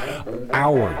transmissions,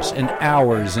 hours and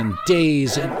hours and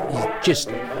days, and just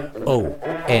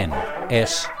onsug.com.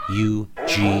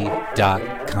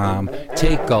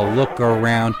 Take a look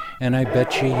around, and I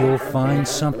bet you'll find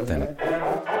something.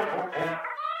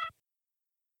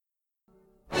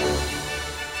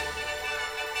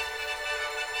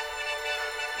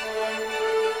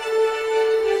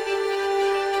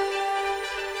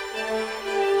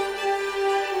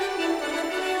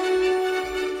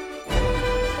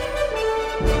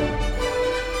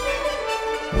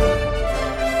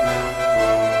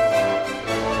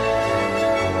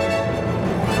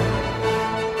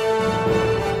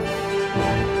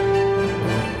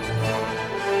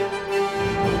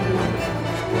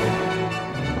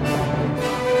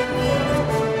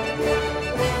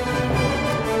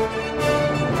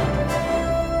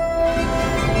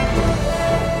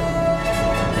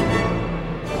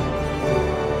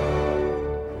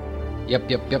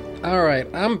 Yep. Alright,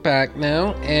 I'm back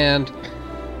now, and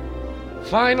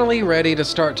finally ready to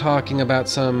start talking about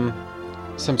some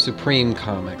Supreme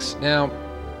comics. Now,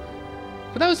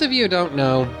 for those of you who don't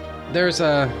know, there's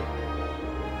a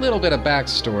little bit of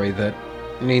backstory that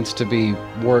needs to be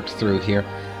worked through here.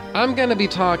 I'm going to be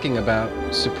talking about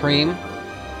Supreme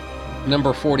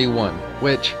number 41,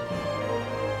 which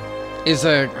is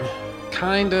a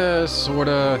kinda,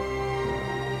 sorta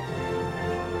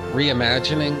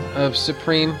reimagining of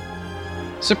Supreme.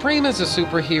 Supreme is a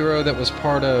superhero that was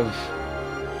part of,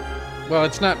 well,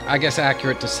 it's not, I guess,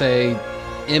 accurate to say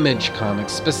Image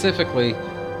Comics, specifically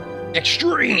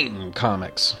Extreme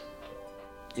Comics.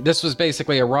 This was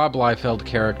basically a Rob Liefeld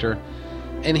character,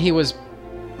 and he was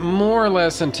more or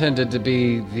less intended to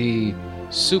be the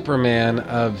Superman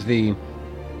of the,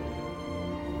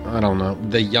 I don't know,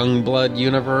 the Youngblood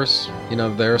universe, you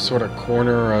know, their sort of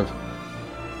corner of.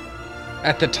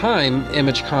 At the time,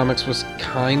 Image Comics was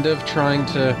kind of trying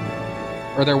to,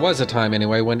 or there was a time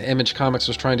anyway, when Image Comics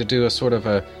was trying to do a sort of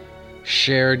a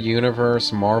shared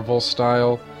universe, Marvel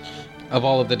style, of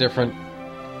all of the different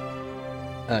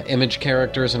Image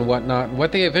characters and whatnot.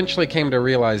 What they eventually came to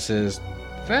realize is,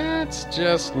 that's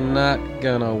just not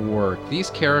gonna work. These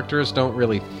characters don't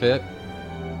really fit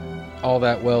all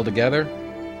that well together.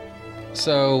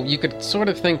 So you could sort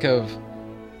of think of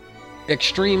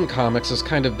Extreme Comics as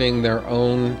kind of being their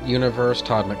own universe,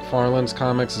 Todd McFarlane's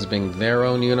comics as being their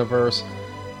own universe,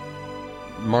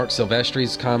 Mark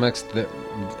Silvestri's comics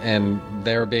and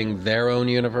their being their own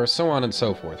universe, so on and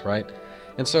so forth, right?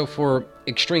 And so for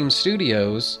Extreme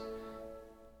Studios,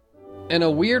 in a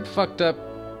weird, fucked up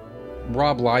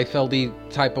Rob Liefeld-y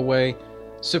type of way,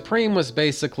 Supreme was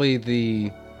basically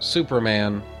the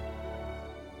Superman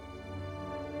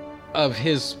of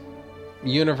his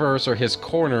universe, or his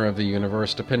corner of the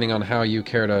universe, depending on how you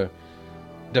care to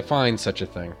define such a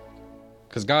thing.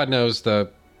 Because God knows the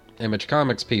Image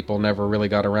Comics people never really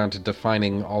got around to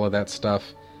defining all of that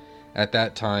stuff at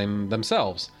that time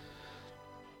themselves.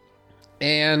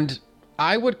 And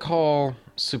I would call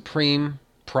Supreme,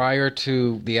 prior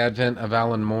to the advent of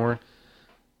Alan Moore,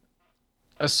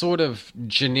 a sort of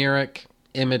generic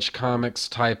Image Comics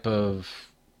type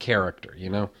of character, you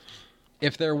know?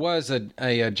 If there was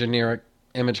a generic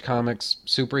Image Comics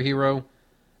superhero,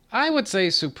 I would say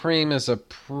Supreme is a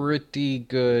pretty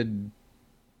good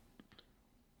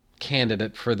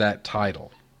candidate for that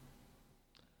title.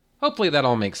 Hopefully that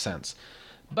all makes sense.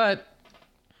 But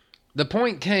the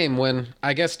point came when,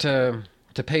 I guess to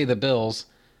pay the bills,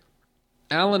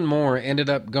 Alan Moore ended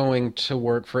up going to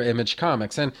work for Image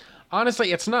Comics. And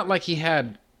honestly, it's not like he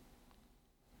had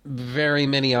very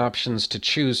many options to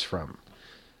choose from.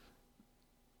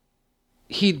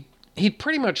 He'd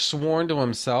pretty much sworn to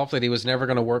himself that he was never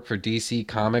going to work for DC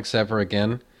Comics ever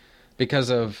again because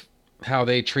of how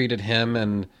they treated him,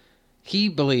 and he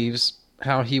believes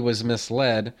how he was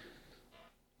misled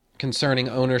concerning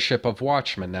ownership of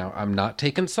Watchmen. Now, I'm not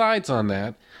taking sides on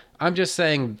that. I'm just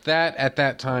saying that at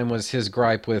that time was his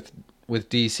gripe with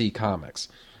DC Comics.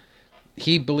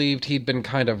 He believed he'd been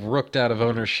kind of rooked out of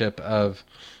ownership out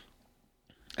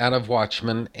of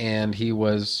Watchmen, and he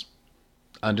was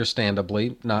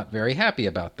understandably not very happy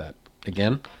about that.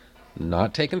 Again,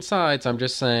 not taking sides, I'm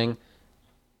just saying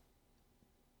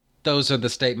those are the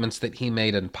statements that he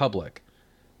made in public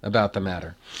about the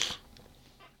matter.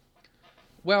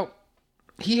 Well,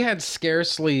 he had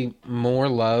scarcely more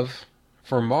love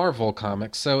for Marvel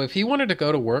Comics, so if he wanted to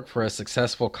go to work for a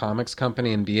successful comics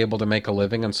company and be able to make a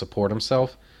living and support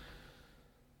himself,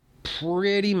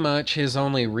 pretty much his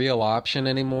only real option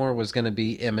anymore was going to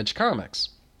be Image Comics.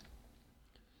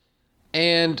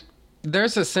 And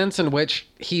there's a sense in which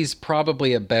he's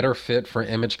probably a better fit for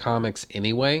Image Comics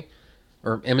anyway,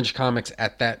 or Image Comics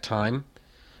at that time,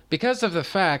 because of the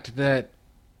fact that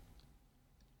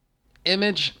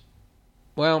Image,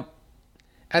 well,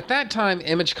 at that time,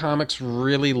 Image Comics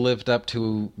really lived up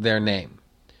to their name.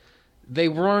 They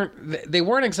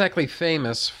weren't exactly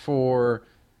famous for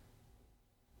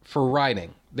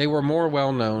writing. They were more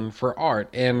well known for art,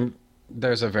 and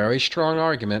there's a very strong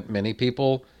argument, many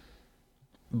people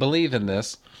believe in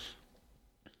this,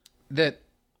 that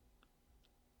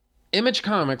Image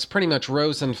Comics pretty much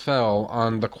rose and fell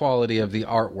on the quality of the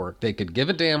artwork. They could give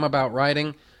a damn about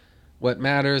writing. What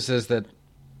matters is that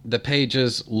the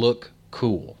pages look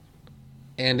cool.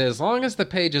 And as long as the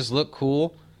pages look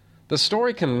cool, the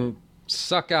story can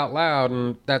suck out loud,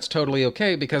 and that's totally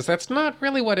okay, because that's not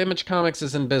really what Image Comics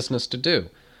is in business to do.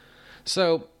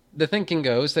 So the thinking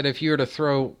goes that if you were to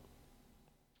throw,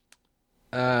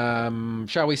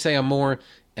 shall we say, a more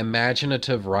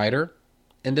imaginative writer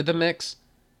into the mix,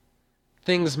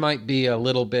 things might be a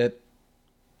little bit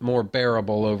more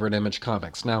bearable over at Image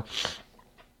Comics. Now,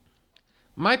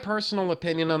 my personal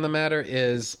opinion on the matter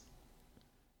is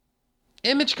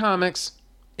Image Comics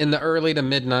in the early to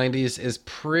mid-90s is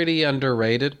pretty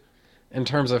underrated in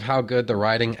terms of how good the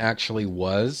writing actually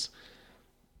was.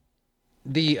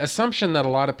 The assumption that a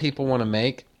lot of people want to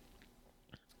make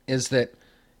is that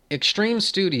Extreme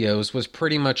Studios was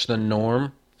pretty much the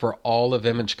norm for all of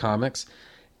Image Comics,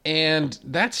 and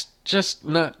that's just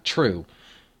not true.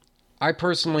 I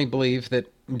personally believe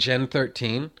that Gen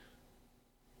 13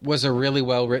 was a really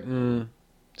well-written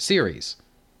series.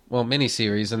 Well,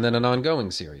 miniseries and then an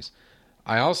ongoing series.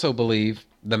 I also believe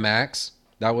The Max,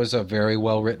 that was a very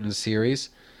well-written series.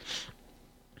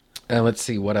 And let's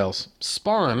see, what else?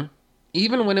 Spawn,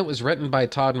 even when it was written by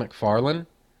Todd McFarlane,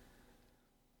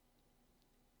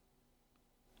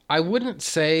 I wouldn't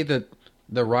say that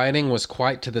the writing was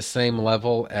quite to the same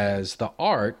level as the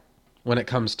art when it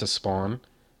comes to Spawn,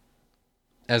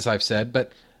 as I've said,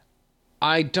 but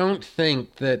I don't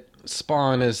think that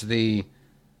Spawn is the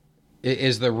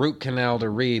root canal to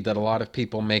read that a lot of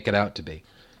people make it out to be.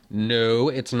 No,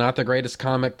 it's not the greatest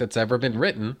comic that's ever been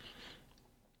written.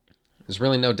 There's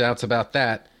really no doubts about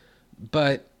that.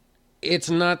 But it's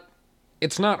not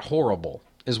horrible,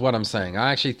 is what I'm saying.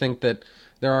 I actually think that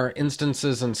there are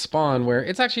instances in Spawn where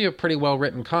it's actually a pretty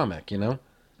well-written comic, you know?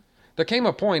 There came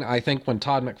a point, I think, when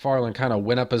Todd McFarlane kind of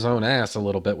went up his own ass a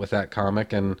little bit with that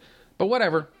comic, but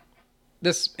whatever.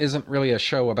 This isn't really a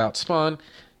show about Spawn.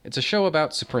 It's a show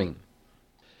about Supreme.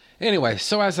 Anyway,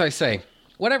 so as I say,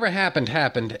 whatever happened,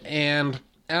 and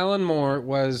Alan Moore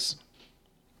was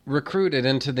recruited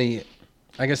into the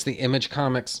Image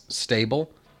Comics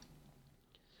stable,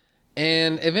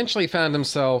 and eventually found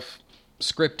himself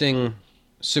scripting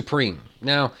Supreme.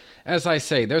 Now, as I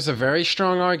say, there's a very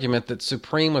strong argument that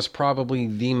Supreme was probably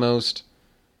the most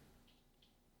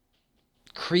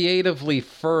creatively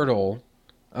fertile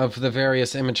of the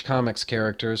various Image Comics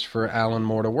characters for Alan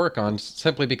Moore to work on,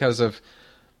 simply because of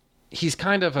he's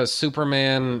kind of a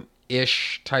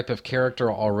Superman-ish type of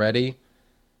character already,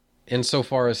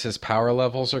 insofar as his power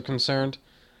levels are concerned.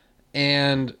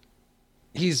 And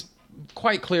he's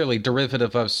quite clearly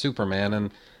derivative of Superman,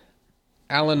 and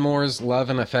Alan Moore's love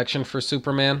and affection for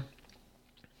Superman,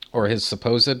 or his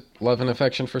supposed love and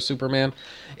affection for Superman,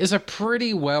 is a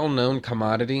pretty well-known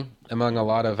commodity among a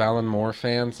lot of Alan Moore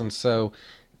fans, and so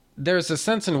there's a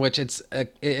sense in which it's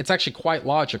actually quite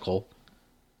logical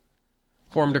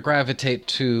for him to gravitate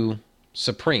to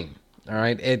Supreme. All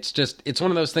right, it's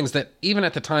one of those things that even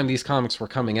at the time these comics were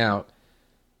coming out,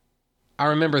 I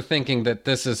remember thinking that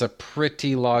this is a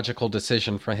pretty logical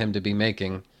decision for him to be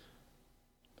making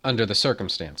under the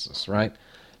circumstances, right?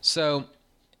 So,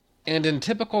 and in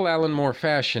typical Alan Moore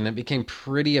fashion, it became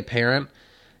pretty apparent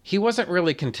he wasn't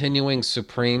really continuing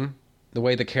Supreme the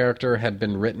way the character had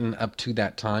been written up to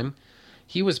that time.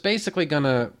 He was basically going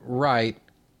to write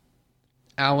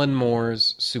Alan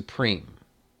Moore's Supreme.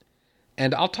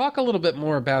 And I'll talk a little bit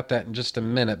more about that in just a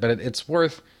minute, but it's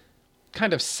worth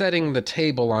kind of setting the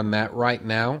table on that right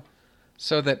now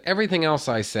so that everything else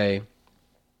I say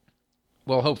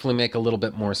will hopefully make a little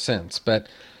bit more sense. But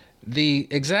the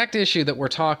exact issue that we're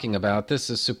talking about, this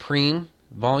is Supreme,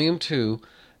 Volume 2,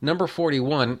 number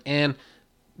 41, and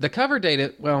the cover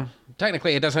date,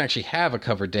 technically it doesn't actually have a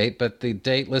cover date, but the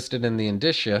date listed in the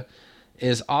indicia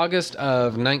is August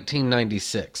of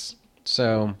 1996.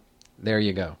 So, there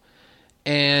you go.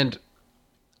 And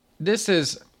this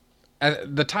is,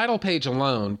 the title page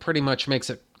alone pretty much makes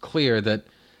it clear that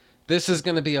this is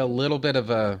going to be a little bit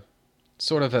of a,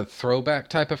 sort of a throwback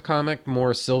type of comic,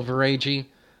 more Silver Agey.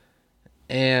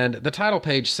 And the title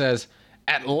page says,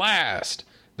 "At last,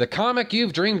 the comic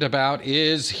you've dreamed about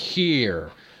is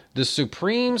here. The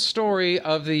Supreme Story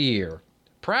of the Year.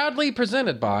 Proudly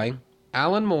presented by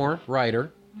Alan Moore,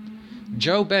 writer,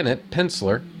 Joe Bennett,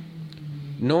 penciler,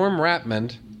 Norm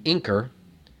Rapmond, inker,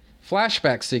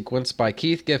 flashback sequence by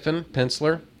Keith Giffen,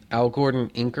 penciler, Al Gordon,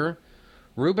 inker,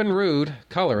 Ruben Rood,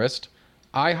 colorist,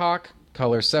 iHawk,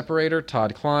 color separator,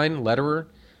 Todd Klein, letterer,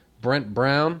 Brent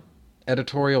Brown,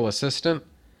 editorial assistant,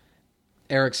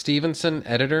 Eric Stevenson,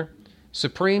 editor,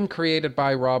 Supreme created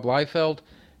by Rob Liefeld,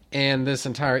 and this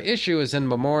entire issue is in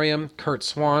memoriam, Curt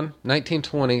Swan,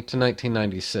 1920 to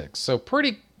 1996. So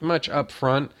pretty much up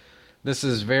front, this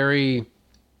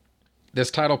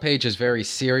title page is very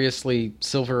seriously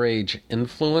Silver Age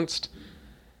influenced,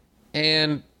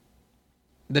 and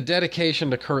the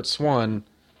dedication to Curt Swan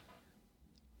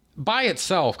by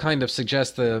itself kind of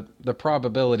suggests the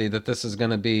probability that this is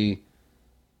going to be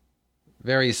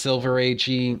very Silver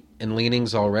Agey in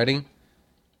leanings already.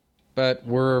 But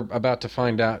we're about to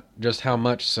find out just how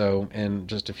much so in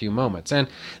just a few moments. And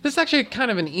this is actually kind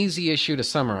of an easy issue to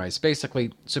summarize.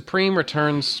 Basically, Supreme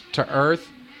returns to Earth,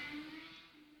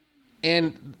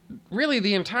 and really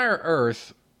the entire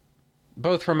Earth,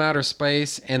 both from outer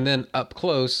space and then up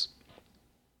close,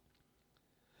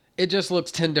 it just looks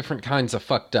 10 different kinds of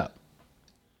fucked up.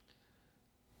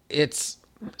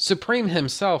 Supreme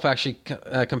himself actually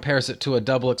compares it to a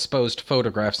double exposed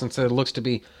photograph, since it looks to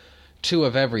be two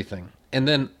of everything. And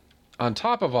then on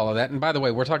top of all of that, and by the way,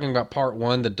 we're talking about part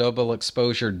 1, the double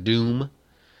exposure doom.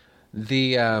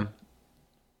 It's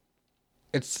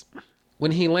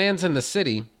when he lands in the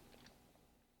city,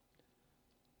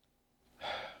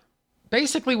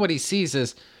 basically what he sees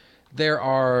is there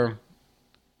are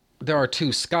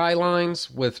two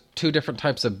skylines with two different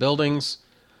types of buildings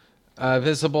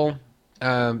visible.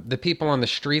 The people on the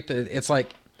street, it's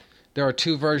like there are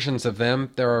two versions of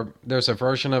them. There's a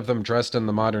version of them dressed in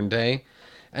the modern day,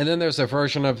 and then there's a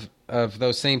version of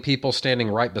those same people standing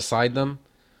right beside them,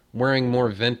 wearing more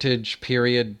vintage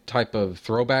period type of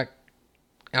throwback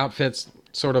outfits,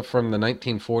 sort of from the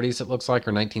 1940s, it looks like,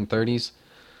 or 1930s.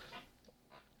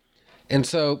 And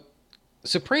so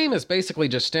Supreme is basically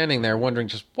just standing there wondering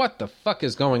just what the fuck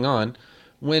is going on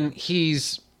when he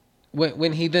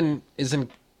then is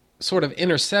sort of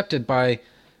intercepted by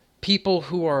people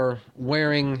who are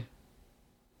wearing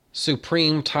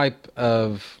Supreme type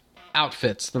of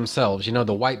outfits themselves. You know,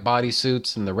 the white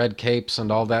bodysuits and the red capes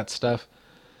and all that stuff.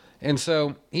 And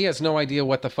so he has no idea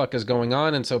what the fuck is going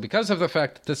on. And so because of the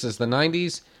fact that this is the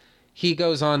 90s, he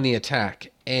goes on the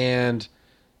attack. And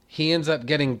he ends up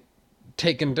getting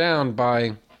taken down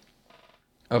by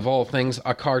of all things,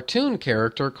 a cartoon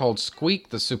character called Squeak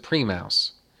the Supreme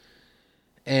Mouse.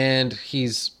 And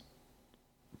he's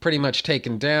pretty much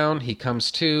taken down. He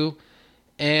comes to.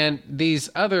 And these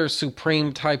other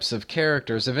Supreme types of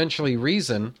characters eventually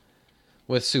reason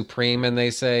with Supreme, and they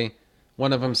say,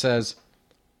 one of them says,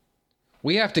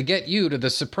 "We have to get you to the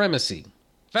supremacy.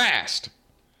 Fast!"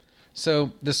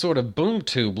 So this sort of boom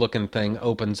tube looking thing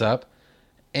opens up,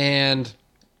 and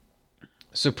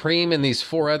Supreme and these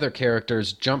 4 other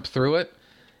characters jump through it,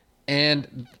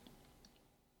 and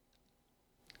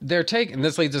they're taken.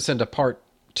 This leads us into part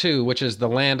 2, which is the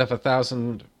Land of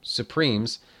 1,000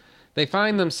 Supremes. They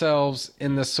find themselves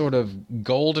in this sort of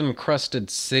gold-encrusted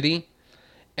city,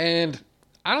 and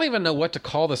I don't even know what to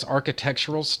call this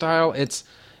architectural style. It's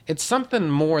something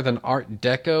more than Art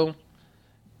Deco.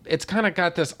 It's kind of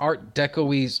got this Art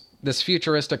Deco-y, this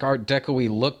futuristic Art Deco-y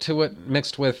look to it,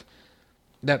 mixed with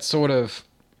that sort of,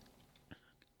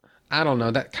 I don't know,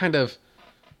 that kind of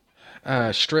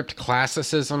stripped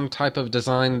classicism type of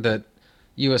design that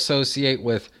you associate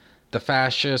with the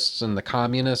fascists and the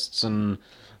communists and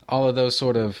all of those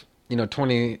sort of,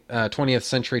 20th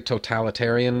century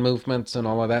totalitarian movements and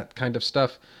all of that kind of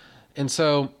stuff. And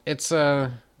so it's,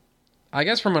 I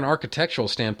guess from an architectural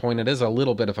standpoint, it is a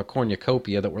little bit of a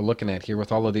cornucopia that we're looking at here with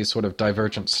all of these sort of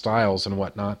divergent styles and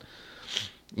whatnot.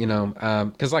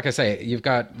 Because like I say, you've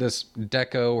got this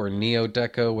Deco or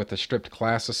Neo-Deco with the stripped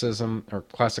classicism or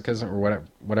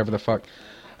whatever the fuck.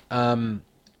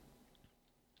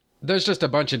 There's just a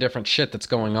bunch of different shit that's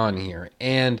going on here.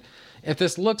 And if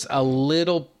this looks a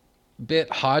little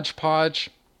bit hodgepodge,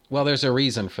 well, there's a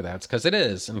reason for that. It's because it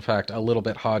is, in fact, a little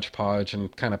bit hodgepodge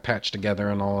and kind of patched together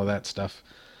and all of that stuff.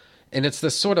 And it's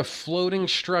this sort of floating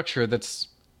structure that's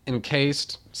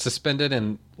encased, suspended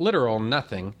in literal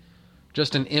nothing,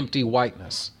 just an empty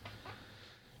whiteness.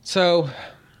 So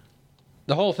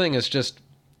the whole thing is just,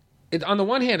 on the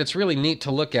one hand, it's really neat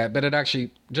to look at, but it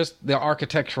actually, just the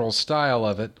architectural style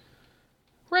of it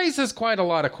raises quite a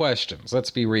lot of questions. Let's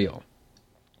be real.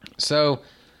 So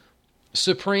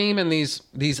Supreme and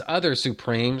these other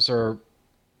Supremes are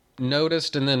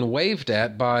noticed and then waved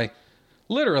at by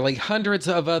literally hundreds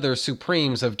of other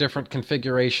Supremes of different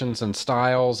configurations and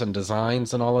styles and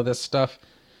designs and all of this stuff.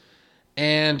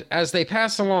 And as they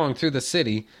pass along through the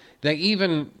city, they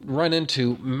even run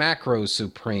into Macro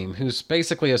Supreme, who's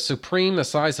basically a Supreme the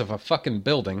size of a fucking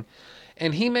building.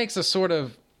 And he makes a sort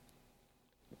of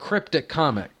cryptic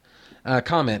comment.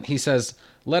 He says,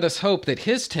 "Let us hope that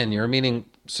his tenure," meaning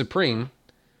Supreme,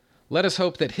 "let us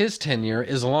hope that his tenure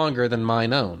is longer than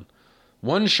mine own.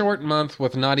 1 short month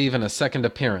with not even a second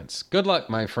appearance. Good luck,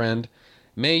 my friend.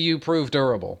 May you prove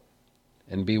durable.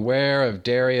 And beware of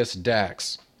Darius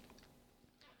Dax."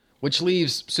 Which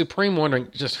leaves Supreme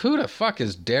wondering, just who the fuck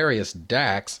is Darius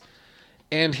Dax?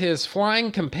 And his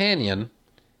flying companion,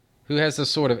 who has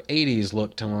this sort of 80s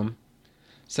look to him,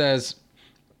 says,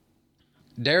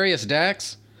 "Darius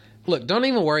Dax? Look, don't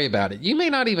even worry about it. You may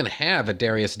not even have a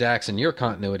Darius Dax in your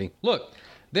continuity. Look,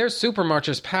 there's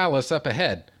Supermarch's palace up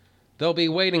ahead. They'll be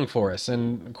waiting for us."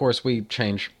 And, of course, we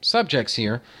change subjects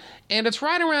here. And it's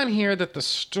right around here that the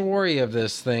story of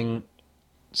this thing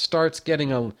starts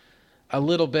getting a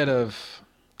little bit of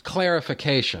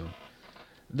clarification.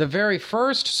 The very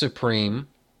first Supreme,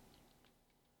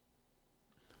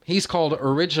 he's called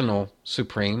Original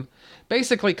Supreme,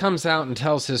 basically comes out and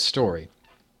tells his story.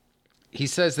 He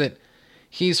says that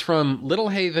he's from Little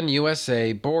Haven,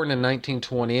 USA, born in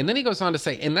 1920, and then he goes on to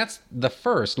say, and that's the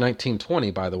first 1920,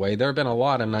 by the way. There have been a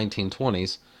lot in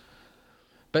 1920s.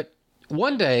 But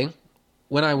one day,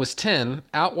 when I was 10,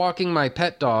 out walking my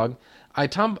pet dog, I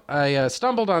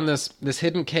stumbled on this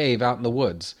hidden cave out in the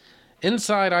woods.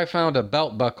 Inside, I found a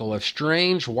belt buckle of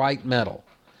strange white metal.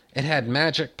 It had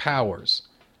magic powers.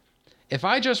 If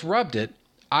I just rubbed it,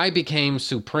 I became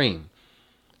Supreme.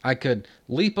 I could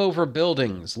leap over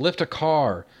buildings, lift a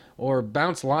car, or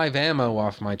bounce live ammo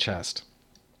off my chest.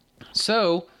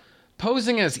 So,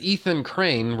 posing as Ethan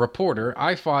Crane, reporter,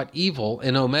 I fought evil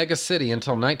in Omega City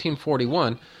until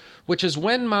 1941, which is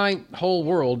when my whole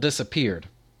world disappeared.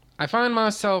 I find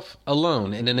myself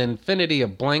alone in an infinity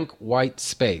of blank white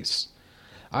space.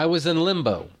 I was in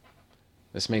limbo.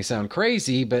 This may sound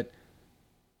crazy, but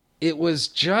it was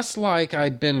just like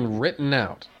I'd been written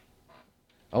out,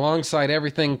 alongside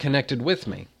everything connected with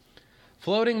me.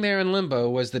 Floating there in limbo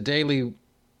was the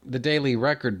Daily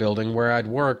Record building where I'd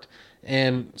worked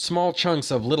and small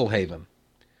chunks of Little Haven.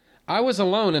 I was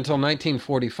alone until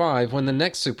 1945 when the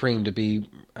next Supreme to be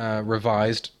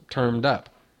revised turned up.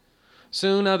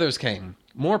 Soon others came,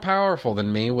 more powerful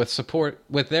than me with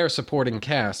their supporting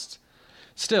casts.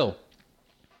 Still,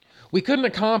 we couldn't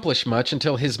accomplish much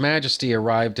until His Majesty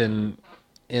arrived in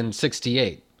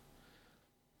 68.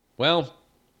 Well,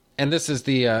 and this is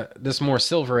this more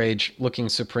Silver Age looking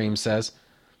Supreme says,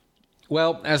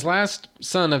 well, as last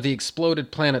son of the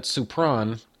exploded planet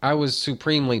Supron, I was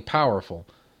supremely powerful.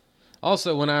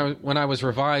 Also, when I was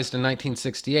revised in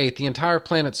 1968, the entire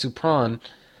planet Supron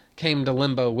came to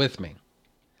limbo with me.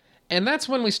 And that's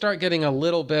when we start getting a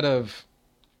little bit of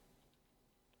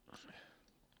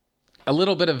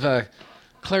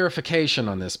clarification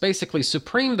on this. Basically,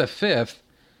 Supreme the Fifth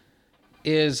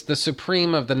is the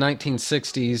Supreme of the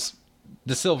 1960s,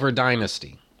 the Silver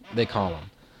Dynasty, they call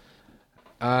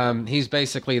him. He's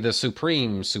basically the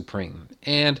Supreme.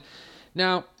 And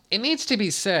now, it needs to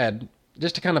be said,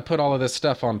 just to kind of put all of this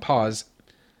stuff on pause,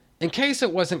 in case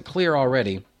it wasn't clear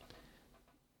already,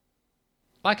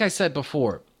 like I said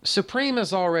before, Supreme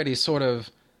is already sort of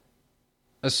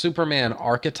a Superman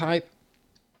archetype.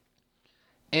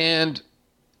 And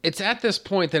it's at this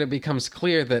point that it becomes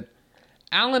clear that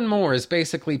Alan Moore is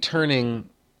basically turning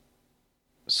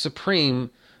Supreme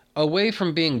away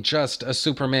from being just a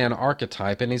Superman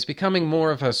archetype, and he's becoming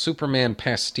more of a Superman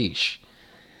pastiche.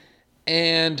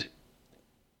 And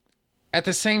at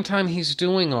the same time he's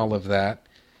doing all of that,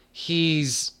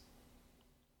 he's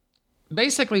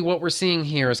basically, what we're seeing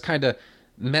here is kind of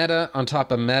meta on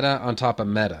top of meta on top of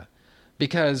meta.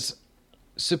 Because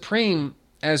Supreme,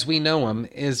 as we know him,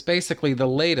 is basically the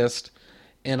latest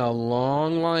in a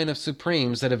long line of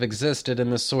Supremes that have existed in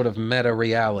this sort of meta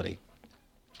reality.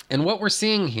 And what we're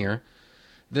seeing here,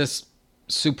 this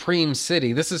Supreme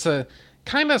City, this is a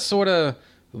kind of sort of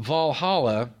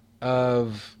Valhalla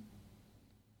of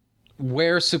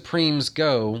where Supremes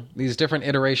go, these different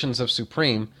iterations of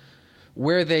Supreme,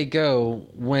 where they go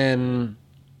when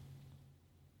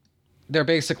they're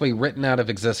basically written out of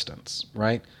existence,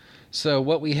 right? So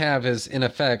what we have is, in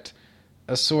effect,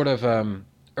 a sort of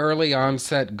early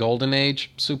onset Golden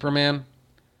Age Superman.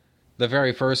 The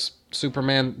very first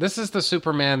Superman. This is the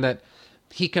Superman that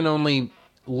he can only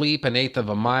leap 1/8 of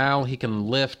a mile. He can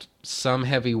lift some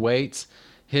heavy weights.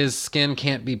 His skin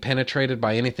can't be penetrated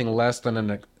by anything less than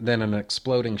an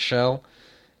exploding shell.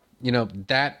 You know,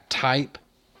 that type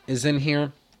is in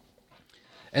here.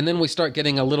 And then we start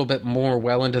getting a little bit more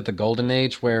well into the Golden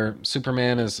Age, where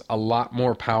Superman is a lot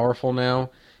more powerful now.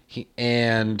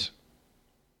 And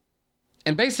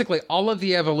basically all of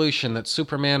the evolution that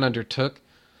Superman undertook,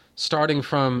 starting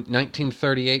from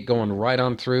 1938 going right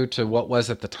on through to what was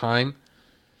at the time,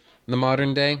 the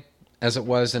modern day, as it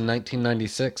was in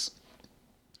 1996.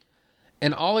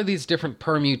 And all of these different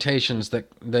permutations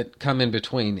that come in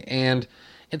between. And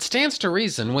it stands to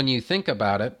reason, when you think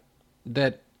about it,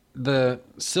 that the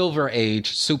Silver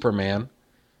Age Superman,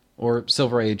 or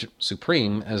Silver Age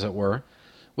Supreme, as it were,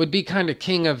 would be kind of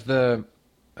king of the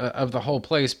whole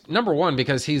place. Number one,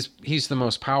 because he's the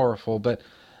most powerful, but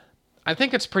I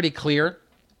think it's pretty clear,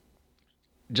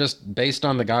 just based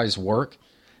on the guy's work,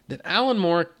 that Alan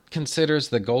Moore considers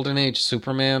the Golden Age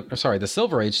Superman, the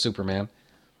Silver Age Superman.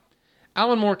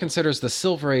 Alan Moore considers the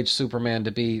Silver Age Superman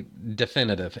to be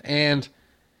definitive, and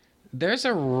there's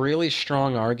a really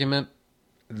strong argument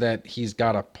that he's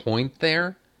got a point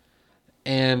there.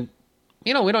 And,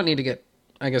 you know, we don't need to get,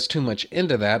 I guess, too much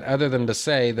into that, other than to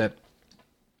say that,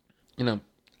 you know,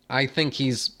 I think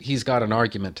he's got an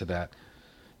argument to that.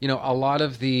 You know, a lot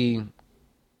of the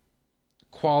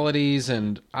qualities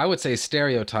and, I would say,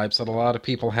 stereotypes that a lot of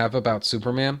people have about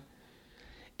Superman,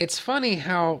 it's funny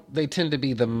how they tend to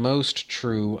be the most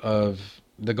true of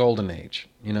the Golden Age,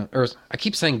 you know, or I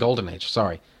keep saying Golden Age,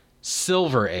 sorry,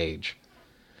 Silver Age.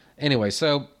 Anyway,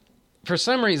 so for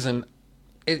some reason,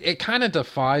 it kind of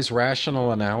defies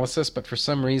rational analysis, but for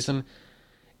some reason,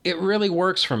 it really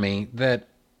works for me that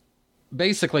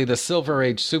basically the Silver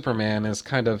Age Superman is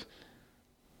kind of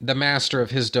the master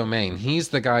of his domain. He's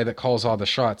the guy that calls all the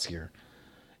shots here.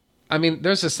 I mean,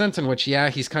 there's a sense in which, yeah,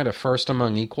 he's kind of first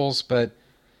among equals, but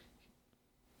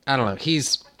I don't know.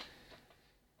 He's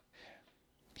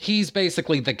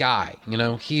basically the guy, you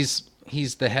know? He's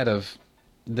the head of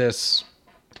this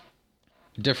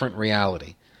different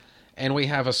reality. And we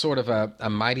have a sort of a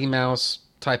Mighty Mouse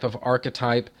type of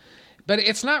archetype. But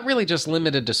it's not really just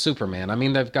limited to Superman. I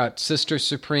mean, they've got Sister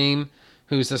Supreme,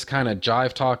 who's this kind of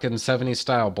jive-talking 70s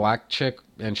style black chick,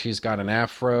 and she's got an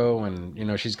afro, and, you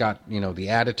know, she's got, you know, the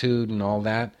attitude and all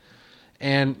that.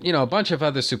 And, you know, a bunch of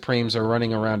other Supremes are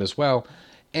running around as well.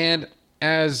 And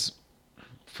as,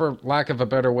 for lack of a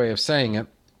better way of saying it,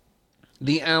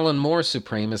 the Alan Moore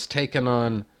Supreme has taken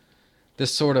on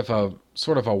this sort of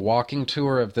a walking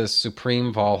tour of this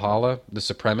Supreme Valhalla, the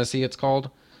Supremacy it's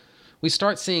called. We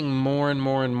start seeing more and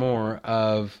more and more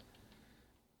of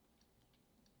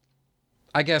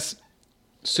I guess,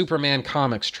 Superman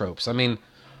comics tropes. I mean,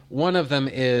 one of them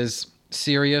is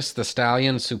Sirius the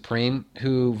Stallion Supreme,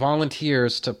 who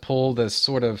volunteers to pull this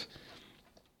sort of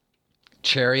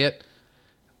chariot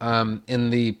in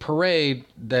the parade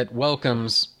that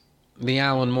welcomes the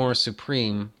Alan Moore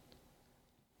Supreme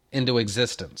into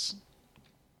existence.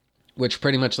 Which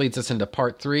pretty much leads us into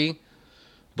part 3,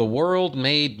 The World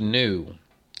Made New.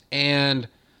 And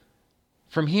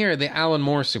from here, the Alan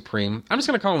Moore Supreme, I'm just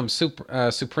going to call him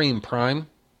Supreme Prime,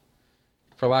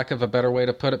 for lack of a better way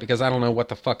to put it, because I don't know what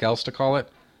the fuck else to call it.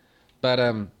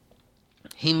 But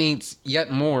he meets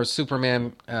yet more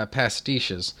Superman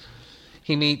pastiches.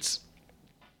 He meets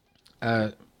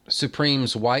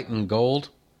Supremes White and Gold,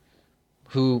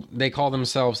 who they call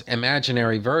themselves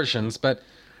imaginary versions, but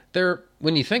they're,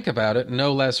 when you think about it,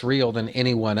 no less real than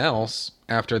anyone else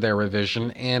after their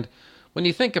revision. And when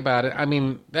you think about it, I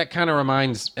mean, that kind of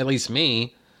reminds, at least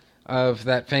me, of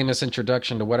that famous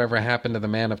introduction to Whatever Happened to the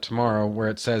Man of Tomorrow, where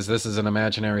it says, this is an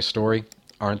imaginary story.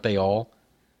 Aren't they all?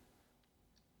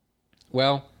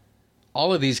 Well,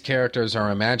 all of these characters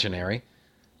are imaginary.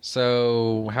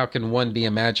 So how can one be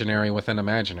imaginary within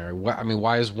imaginary? I mean,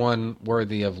 why is one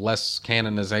worthy of less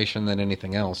canonization than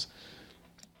anything else?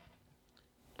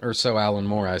 Or so Alan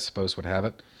Moore, I suppose, would have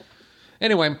it.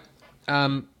 Anyway,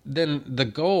 then the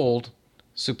Gold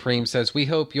Supreme says, we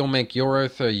hope you'll make your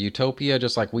Earth a utopia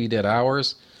just like we did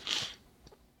ours.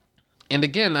 And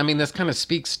again, I mean, this kind of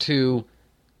speaks to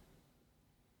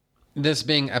this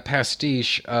being a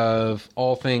pastiche of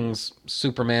all things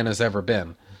Superman has ever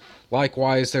been.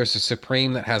 Likewise, there's a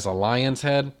Supreme that has a lion's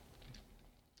head.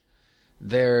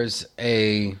 There's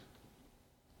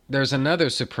another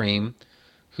Supreme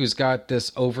who's got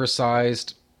this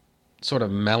oversized sort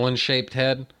of melon-shaped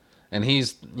head. And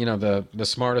he's, you know, the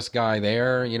smartest guy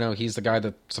there. You know, he's the guy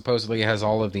that supposedly has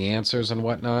all of the answers and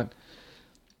whatnot.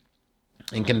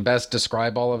 And can best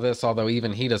describe all of this, although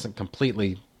even he doesn't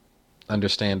completely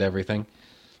understand everything.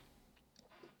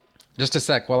 Just a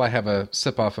sec while I have a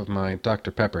sip off of my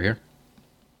Dr. Pepper here.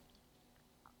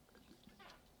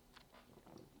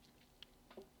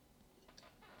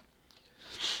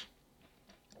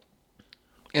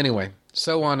 Anyway,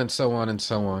 so on and so on and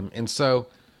so on. And so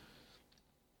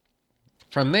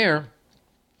from there,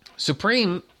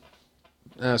 Supreme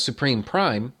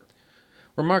Prime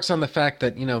remarks on the fact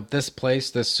that, you know, this place,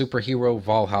 this superhero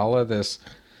Valhalla, this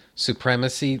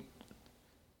supremacy,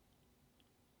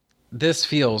 this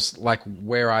feels like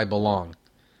where I belong.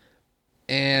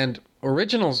 And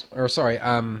the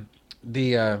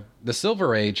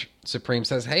Silver Age Supreme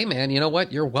says, hey man, you know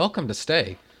what? You're welcome to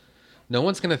stay. No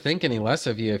one's going to think any less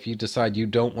of you if you decide you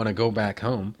don't want to go back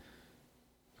home.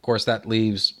 Of course, that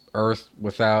leaves Earth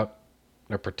without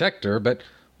a protector, but,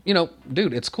 you know,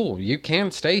 dude, it's cool. You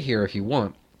can stay here if you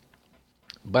want.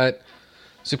 But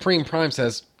Supreme Prime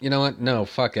says, you know what? No,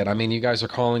 fuck it. I mean, you guys are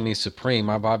calling me Supreme.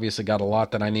 I've obviously got a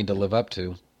lot that I need to live up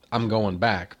to. I'm going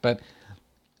back. But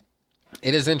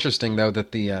it is interesting, though,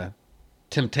 that the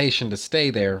temptation to stay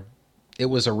there, it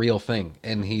was a real thing.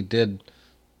 And he did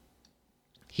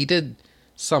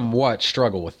somewhat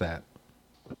struggle with that.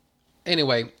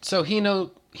 Anyway, so he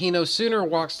no sooner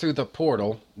walks through the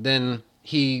portal than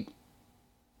he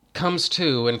comes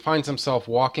to and finds himself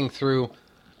walking through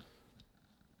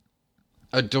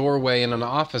a doorway in an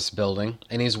office building,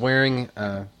 and he's wearing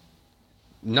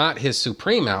not his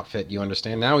Supreme outfit, you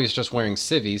understand. Now he's just wearing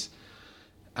civvies.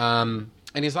 And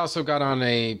he's also got on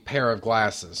a pair of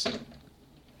glasses.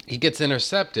 He gets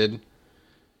intercepted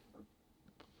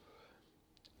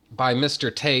by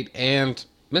Mr. Tate and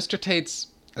Mr. Tate's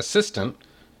assistant,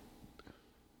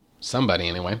 somebody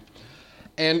anyway.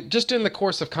 And just in the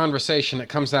course of conversation, it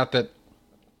comes out that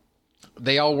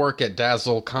they all work at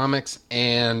Dazzle Comics,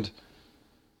 and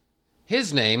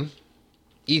his name,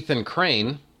 Ethan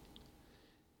Crane,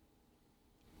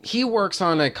 he works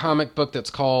on a comic book that's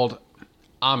called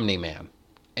Omni-Man.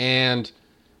 And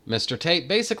Mr. Tate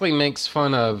basically makes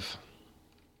fun of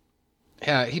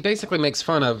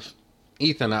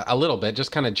Ethan a little bit,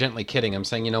 just kind of gently kidding him,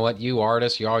 saying, you know what, you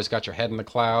artist, you always got your head in the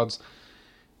clouds.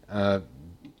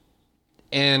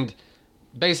 And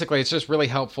basically it's just really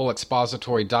helpful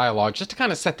expository dialogue just to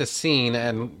kind of set the scene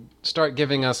and start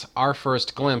giving us our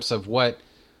first glimpse of what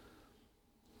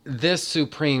this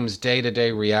Supreme's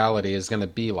day-to-day reality is going to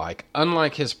be like.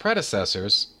 Unlike his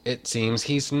predecessors, it seems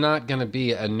he's not going to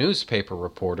be a newspaper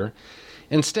reporter.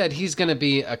 Instead, he's going to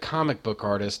be a comic book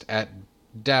artist at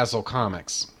Dazzle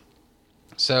Comics.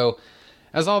 So,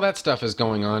 as all that stuff is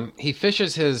going on, he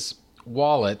fishes his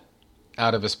wallet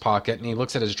out of his pocket and he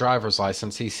looks at his driver's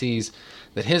license. He sees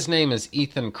that his name is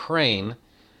Ethan Crane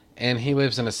and he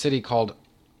lives in a city called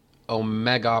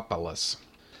Omegopolis.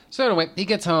 So anyway, he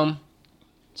gets home,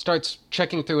 starts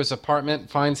checking through his apartment,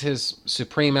 finds his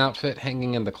Supreme outfit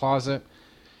hanging in the closet,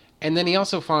 and then he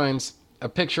also finds a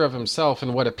picture of himself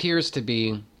in what appears to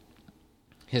be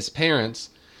his parents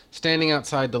standing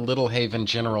outside the Little Haven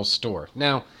General Store.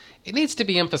 Now, it needs to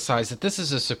be emphasized that this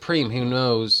is a Supreme who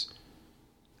knows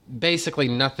basically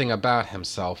nothing about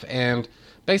himself, and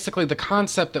basically the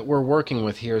concept that we're working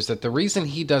with here is that the reason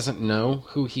he doesn't know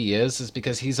who he is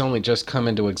because he's only just come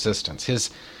into existence.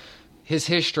 His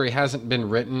history hasn't been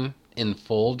written in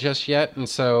full just yet, and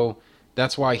so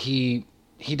that's why he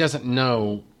doesn't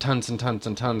know tons and tons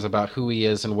and tons about who he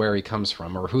is and where he comes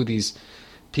from, or who these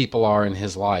people are in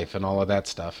his life and all of that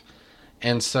stuff.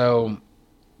 And so,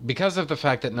 because of the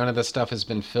fact that none of this stuff has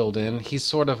been filled in, he's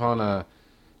sort of on a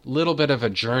little bit of a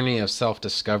journey of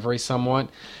self-discovery somewhat.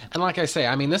 And like I say,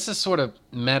 I mean, this is sort of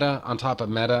meta on top of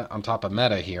meta on top of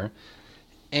meta here.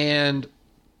 And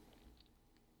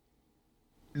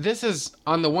this is,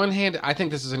 on the one hand, I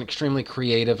think this is an extremely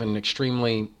creative and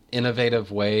extremely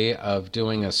innovative way of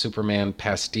doing a Superman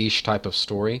pastiche type of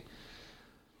story.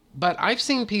 But I've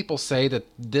seen people say that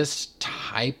this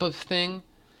type of thing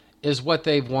is what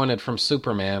they've wanted from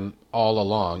Superman all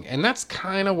along. And that's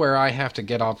kind of where I have to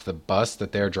get off the bus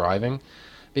that they're driving,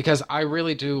 because I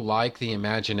really do like the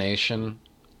imagination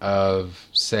of,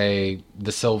 say,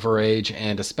 the Silver Age,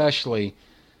 and especially,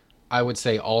 I would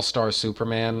say, All-Star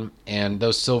Superman and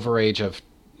those Silver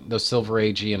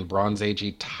Agey and Bronze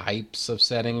Agey types of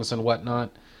settings and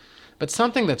whatnot. But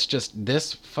something that's just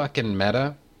this fucking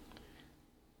meta,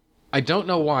 I don't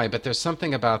know why, but there's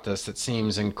something about this that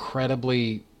seems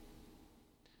incredibly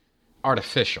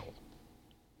artificial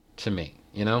to me,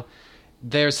 you know?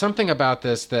 There's something about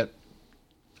this that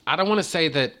I don't want to say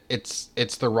that it's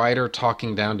the writer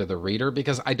talking down to the reader,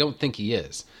 because I don't think he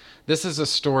is. This is a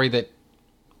story that,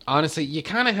 honestly, you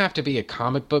kind of have to be a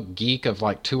comic book geek of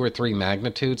like 2 or 3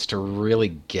 magnitudes to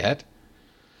really get.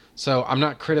 So I'm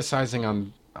not criticizing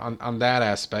on that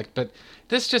aspect, but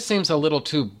this just seems a little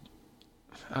too,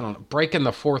 I don't know, breaking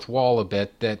the fourth wall a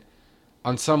bit, that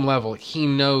on some level he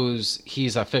knows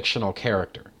he's a fictional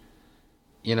character.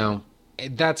 You know,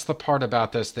 that's the part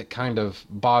about this that kind of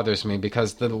bothers me,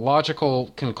 because the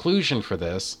logical conclusion for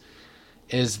this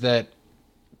is that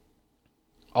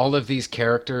all of these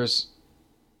characters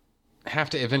have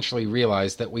to eventually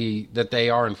realize that they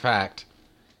are in fact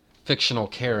fictional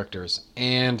characters.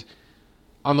 And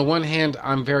on the one hand,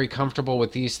 I'm very comfortable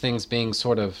with these things being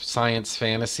sort of science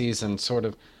fantasies and sort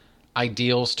of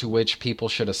ideals to which people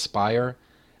should aspire.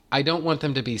 I don't want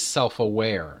them to be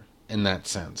self-aware in that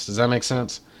sense. Does that make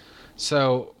sense?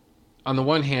 So, on the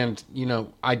one hand, you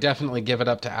know, I definitely give it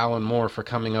up to Alan Moore for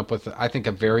coming up with, I think,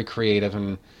 a very creative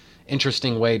and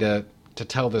interesting way to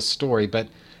tell this story. But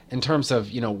in terms of,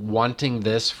 you know, wanting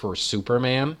this for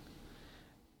Superman,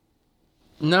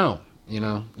 no, you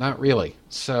know, not really.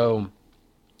 So,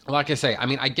 like I say, I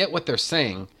mean, I get what they're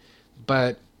saying,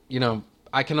 but, you know,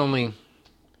 I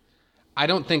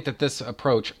don't think that this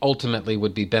approach ultimately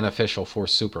would be beneficial for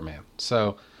Superman.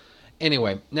 So,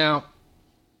 anyway, now,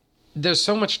 there's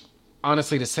so much,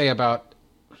 honestly, to say about,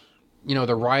 you know,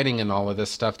 the writing and all of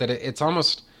this stuff that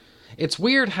it's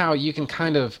weird how you can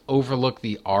kind of overlook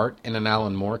the art in an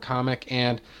Alan Moore comic.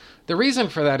 And the reason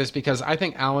for that is because I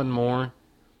think Alan Moore,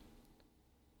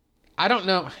 I don't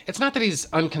know, it's not that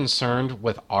he's unconcerned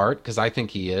with art, because I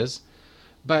think he is,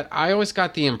 but I always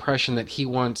got the impression that he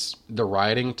wants the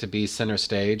writing to be center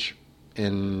stage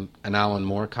in an Alan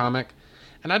Moore comic.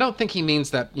 And I don't think he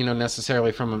means that, you know,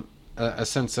 necessarily from a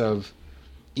sense of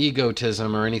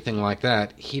egotism or anything like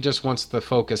that. He just wants the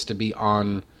focus to be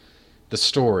on the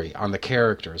story, on the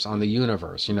characters, on the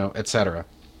universe, you know, etc.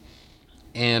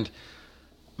 And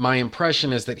my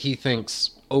impression is that he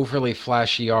thinks overly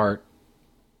flashy art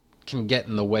can get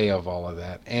in the way of all of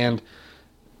that. And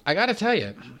I gotta tell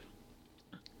you,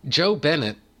 Joe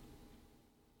Bennett,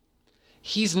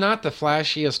 he's not the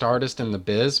flashiest artist in the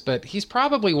biz, but he's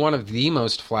probably one of the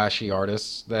most flashy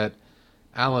artists that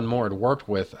Alan Moore had worked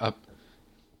with up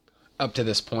to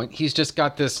this point. He's just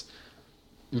got this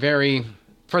very,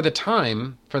 for the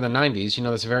time, for the 90s, you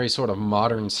know, this very sort of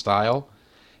modern style,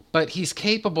 but he's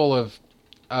capable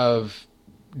of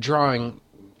drawing,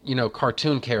 you know,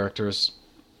 cartoon characters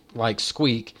like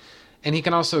Squeak, and he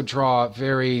can also draw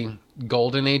very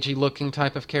Golden Age-y looking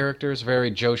type of characters,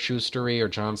 very Joe Shuster-y or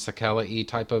John Sakala-y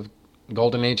type of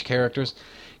Golden Age characters.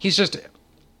 He's just,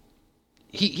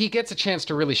 he gets a chance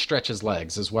to really stretch his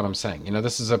legs, is what I'm saying. You know,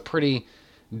 this is a pretty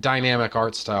dynamic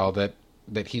art style that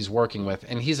he's working with,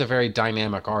 and he's a very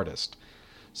dynamic artist.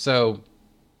 So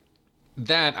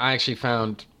that I actually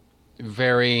found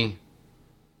very,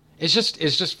 It's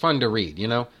just fun to read, you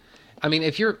know? I mean,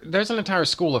 there's an entire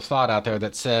school of thought out there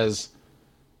that says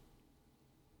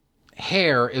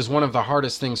hair is one of the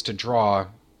hardest things to draw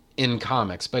in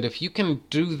comics, but if you can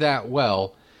do that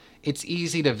well, it's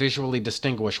easy to visually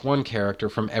distinguish one character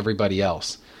from everybody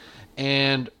else.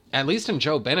 And at least in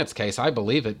Joe Bennett's case, I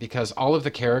believe it, because all of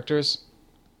the characters,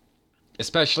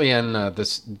 especially in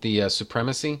the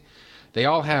Supremacy, they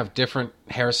all have different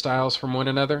hairstyles from one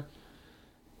another.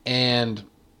 And,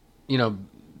 you know,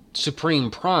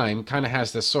 Supreme Prime kind of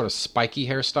has this sort of spiky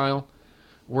hairstyle,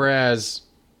 whereas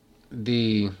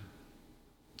the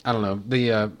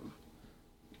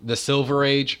Silver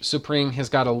Age Supreme has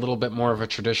got a little bit more of a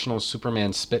traditional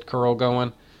Superman spit curl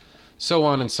going, so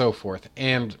on and so forth.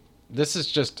 And this is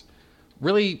just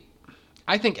really,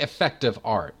 I think, effective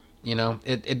art. You know,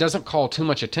 it doesn't call too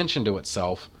much attention to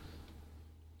itself,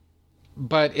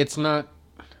 but it's not,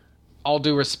 all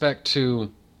due respect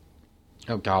to,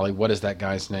 oh golly, what is that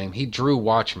guy's name? He drew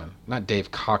Watchmen, not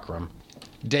Dave Cockrum,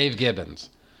 Dave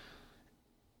Gibbons.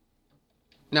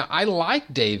 Now, I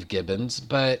like Dave Gibbons,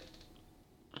 but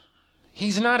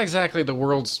he's not exactly the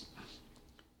world's,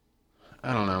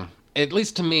 I don't know, at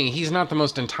least to me, he's not the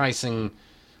most enticing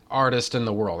artist in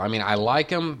the world. I mean, I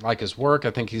like him, like his work.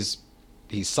 I think he's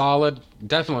solid.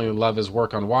 Definitely love his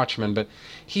work on Watchmen, but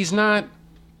he's not,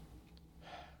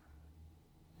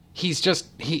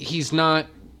 he's not,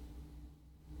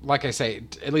 like I say,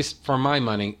 at least for my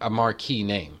money, a marquee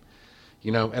name.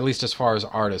 You know, at least as far as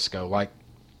artists go. Like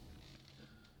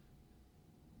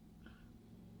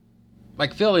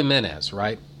Phil Jimenez,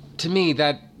 right? To me,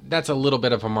 that's a little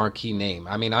bit of a marquee name.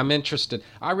 I mean, I'm interested.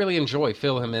 I really enjoy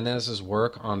Phil Jimenez's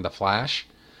work on The Flash.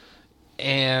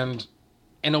 And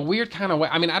in a weird kind of way,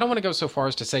 I mean, I don't want to go so far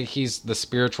as to say he's the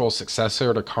spiritual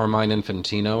successor to Carmine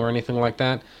Infantino or anything like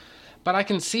that. But I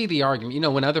can see the argument. You know,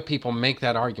 when other people make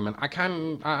that argument, I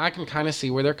can kind of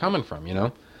see where they're coming from, you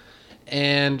know?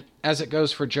 And as it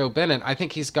goes for Joe Bennett, I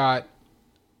think he's got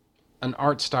an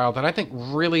art style that I think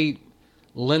really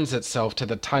lends itself to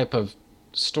the type of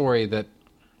story that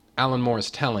Alan Moore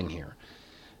is telling here.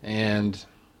 And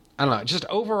I don't know, just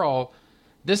overall,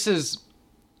 this is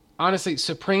honestly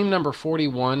Supreme number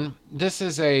 41. This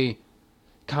is a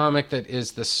comic that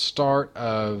is the start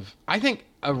of, I think,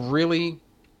 a really,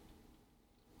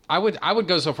 I would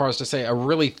go so far as to say a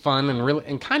really fun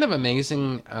and kind of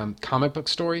amazing comic book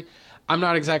story. I'm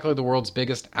not exactly the world's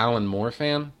biggest Alan Moore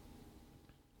fan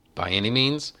by any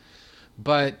means,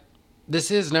 but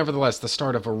this is nevertheless the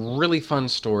start of a really fun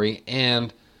story,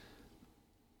 and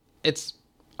it's,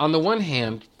 on the one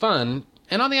hand, fun,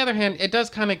 and on the other hand, it does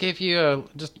kind of give you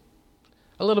just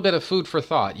a little bit of food for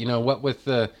thought. You know, what with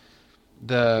the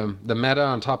meta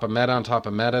on top of meta on top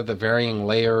of meta, the varying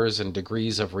layers and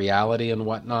degrees of reality and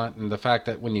whatnot, and the fact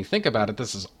that when you think about it,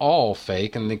 this is all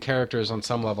fake, and the characters on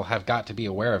some level have got to be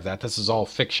aware of that. This is all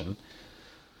fiction.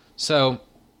 So,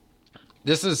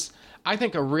 this is, I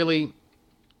think, a really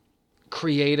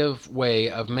creative way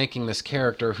of making this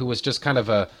character, who was just kind of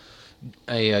a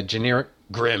generic,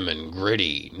 grim and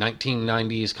gritty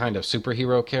 1990s kind of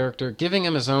superhero character, giving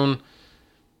him his own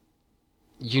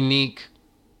unique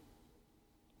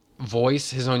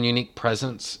voice, his own unique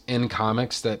presence in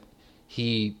comics that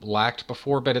he lacked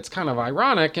before. But it's kind of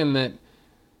ironic in that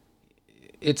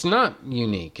it's not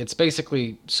unique. It's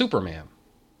basically Superman,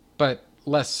 but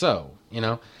less so, you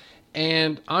know?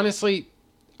 And honestly,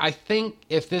 I think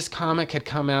if this comic had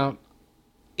come out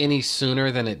any sooner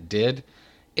than it did,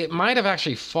 it might have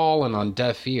actually fallen on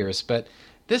deaf ears. But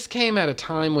this came at a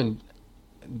time when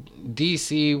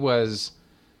DC was,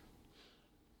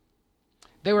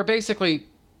 they were basically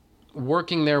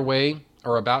working their way,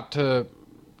 or about to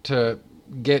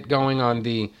get going on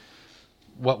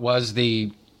what was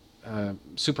the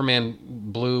Superman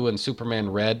Blue and Superman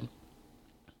Red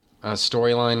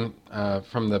storyline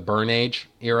from the Byrne Age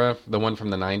era, the one from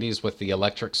the 90s with the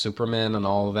electric Superman and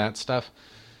all of that stuff.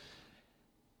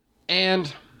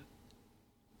 And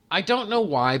I don't know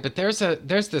why, but there's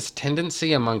this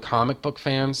tendency among comic book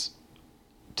fans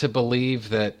to believe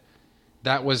that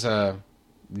was a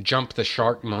jump the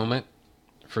shark moment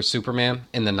for Superman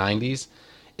in the 90s.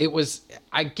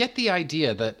 I get the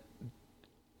idea that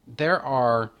there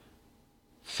are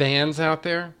fans out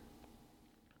there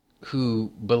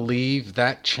who believe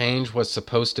that change was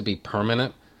supposed to be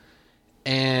permanent.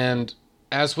 And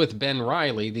as with Ben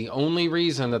Reilly, the only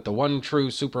reason that the one true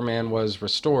Superman was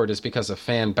restored is because of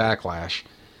fan backlash.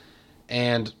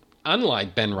 And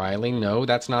unlike Ben Reilly, no,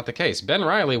 that's not the case. Ben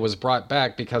Reilly was brought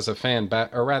back because of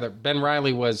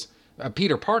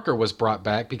Peter Parker was brought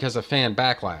back because of fan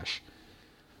backlash.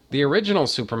 The original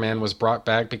Superman was brought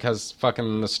back because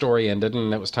fucking the story ended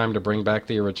and it was time to bring back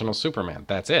the original Superman.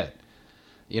 That's it.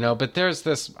 But there's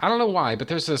this, I don't know why, but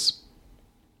there's this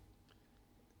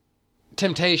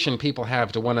temptation people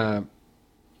have to want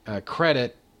to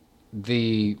credit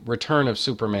the return of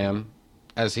Superman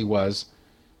as he was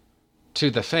to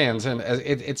the fans, and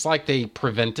it's like they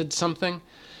prevented something.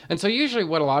 And so usually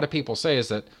what a lot of people say is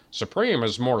that Supreme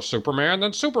is more Superman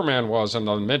than Superman was in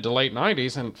the mid to late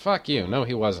 90s, and fuck you, no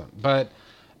he wasn't. But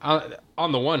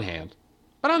on the one hand.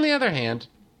 But on the other hand,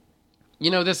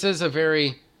 this is a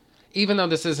very, even though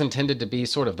this is intended to be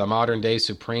sort of the modern day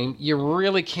Supreme, you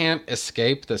really can't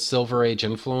escape the Silver Age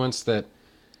influence that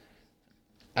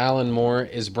Alan Moore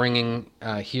is bringing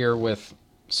here with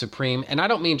Supreme. And I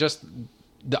don't mean just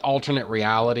the alternate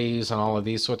realities and all of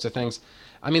these sorts of things.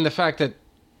 I mean the fact that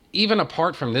even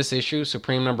apart from this issue,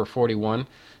 Supreme number 41,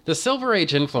 the Silver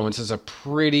Age influence is a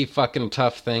pretty fucking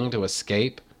tough thing to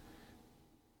escape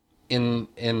in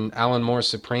Alan Moore's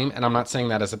Supreme. And I'm not saying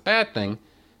that as a bad thing.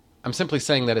 I'm simply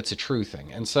saying that it's a true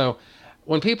thing. And so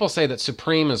when people say that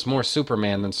Supreme is more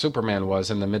Superman than Superman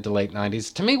was in the mid to late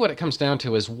 90s, to me what it comes down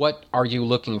to is what are you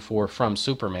looking for from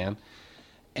Superman?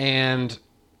 And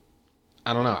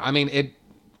I don't know. I mean,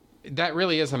 that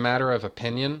really is a matter of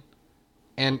opinion.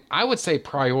 And I would say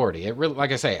priority. It really,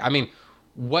 like I say, I mean,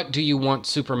 what do you want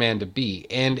Superman to be?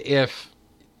 And if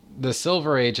the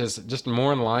Silver Age is just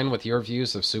more in line with your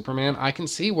views of Superman, I can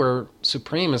see where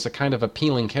Supreme is a kind of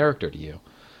appealing character to you.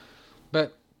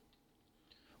 But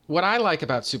what I like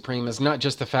about Supreme is not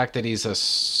just the fact that he's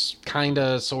a kind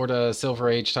of, sort of Silver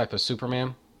Age type of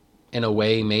Superman, in a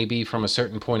way, maybe from a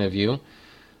certain point of view.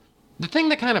 The thing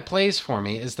that kind of plays for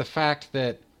me is the fact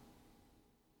that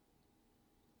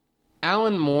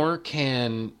Alan Moore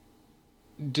can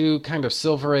do kind of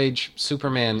Silver Age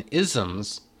Superman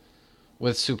isms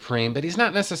with Supreme, but he's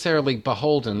not necessarily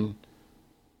beholden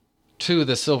to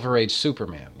the Silver Age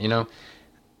Superman,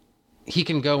 He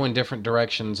can go in different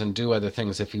directions and do other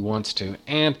things if he wants to.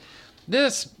 And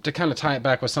this, to kind of tie it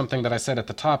back with something that I said at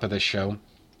the top of this show,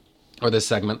 or this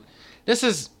segment,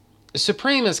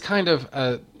 Supreme is kind of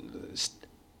a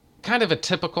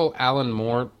typical Alan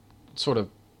Moore sort of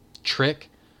trick,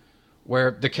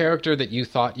 where the character that you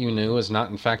thought you knew is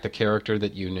not in fact the character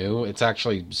that you knew. It's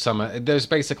actually there's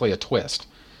basically a twist.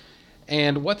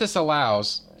 And what this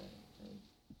allows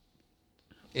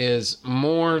is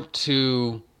Moore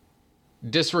to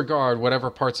disregard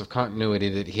whatever parts of continuity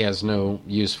that he has no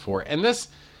use for. And this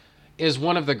is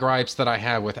one of the gripes that I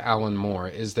have with Alan Moore,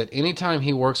 is that anytime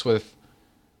he works with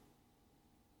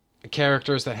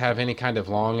characters that have any kind of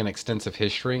long and extensive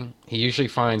history, he usually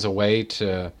finds a way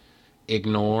to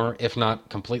ignore, if not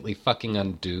completely fucking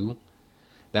undo,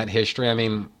 that history. I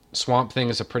mean, Swamp Thing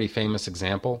is a pretty famous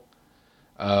example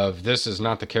of this is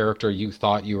not the character you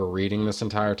thought you were reading this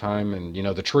entire time, and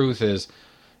the truth is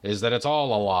that it's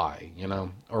all a lie,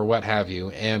 or what have you.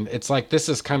 And it's like this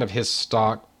is kind of his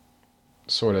stock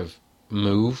sort of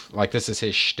move, like this is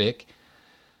his shtick.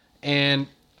 And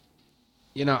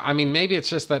I mean, maybe it's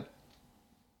just that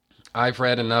I've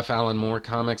read enough Alan Moore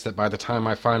comics that by the time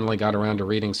I finally got around to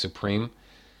reading Supreme,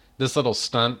 this little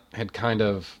stunt had kind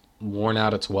of worn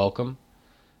out its welcome.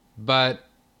 But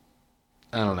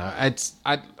I don't know.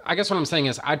 I guess what I'm saying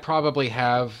is I'd probably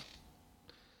have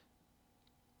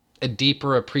a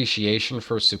deeper appreciation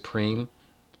for Supreme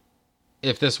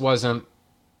if this wasn't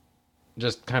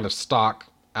just kind of stock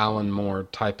Alan Moore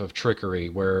type of trickery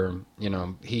where,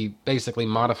 he basically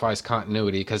modifies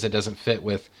continuity because it doesn't fit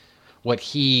with what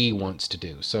he wants to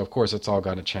do. So of course it's all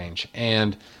got to change.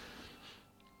 And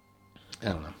I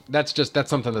don't know. That's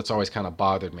something that's always kind of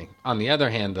bothered me. On the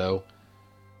other hand, though,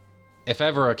 if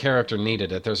ever a character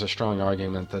needed it, there's a strong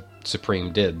argument that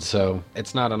Supreme did. So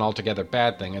it's not an altogether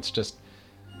bad thing. It's just,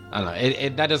 I don't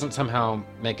know. That doesn't somehow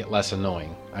make it less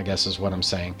annoying, I guess is what I'm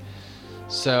saying.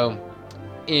 So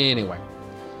anyway.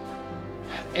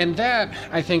 And that,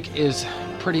 I think, is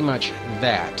pretty much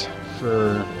that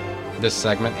for this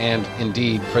segment, and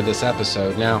indeed for this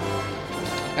episode. Now,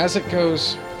 as it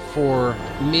goes for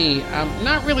me, I'm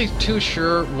not really too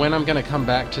sure when I'm going to come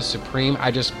back to Supreme. I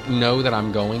just know that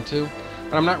I'm going to,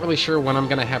 but I'm not really sure when I'm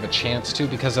going to have a chance to,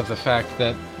 because of the fact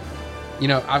that,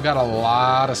 I've got a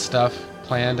lot of stuff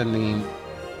planned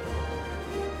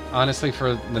honestly,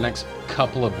 for the next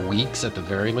couple of weeks at the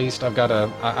very least. I've got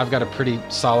a pretty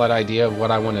solid idea of what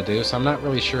I want to do, so I'm not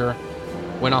really sure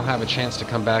when I'll have a chance to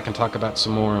come back and talk about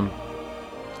some more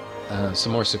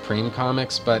Supreme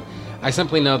comics, but I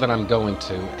simply know that I'm going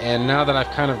to. And now that I've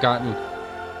kind of gotten,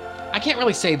 I can't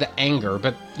really say the anger,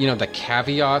 but the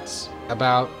caveats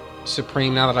about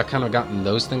Supreme, now that I've kind of gotten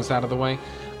those things out of the way,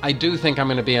 I do think I'm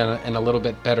going to be in a little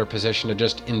bit better position to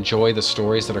just enjoy the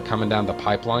stories that are coming down the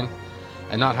pipeline,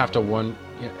 and not have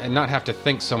to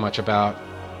think so much about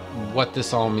what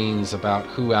this all means about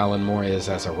who Alan Moore is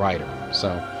as a writer.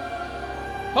 So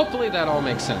hopefully that all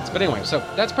makes sense. But anyway, so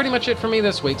that's pretty much it for me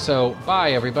this week. So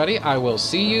bye, everybody. I will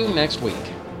see you next week.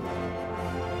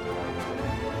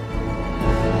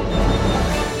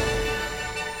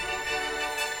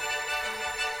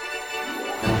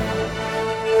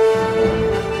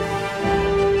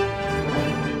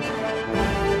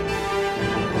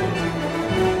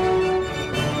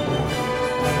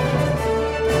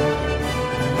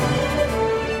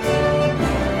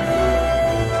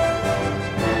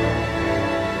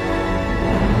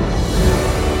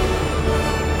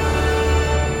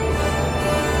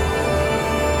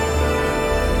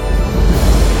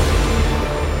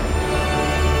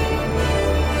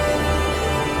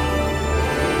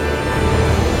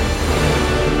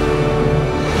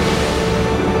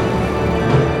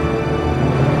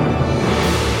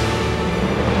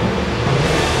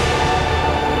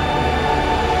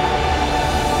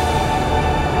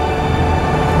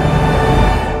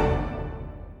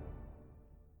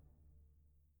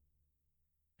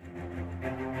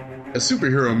 As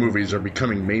superhero movies are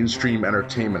becoming mainstream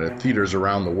entertainment at theaters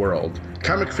around the world,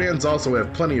 comic fans also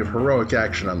have plenty of heroic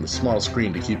action on the small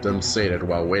screen to keep them sated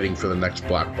while waiting for the next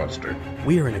blockbuster.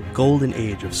 We are in a golden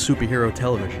age of superhero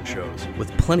television shows,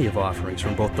 with plenty of offerings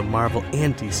from both the Marvel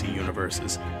and DC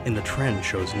universes, and the trend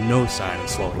shows no sign of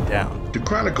slowing down. To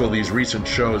chronicle these recent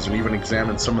shows and even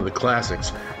examine some of the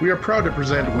classics, we are proud to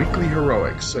present Weekly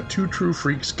Heroics, a Two True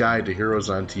Freaks guide to heroes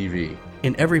on TV.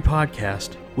 In every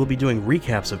podcast, we'll be doing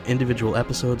recaps of individual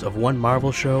episodes of one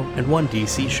Marvel show and one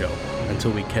DC show, until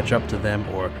we catch up to them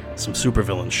or some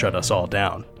supervillains shut us all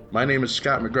down. My name is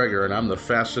Scott McGregor, and I'm the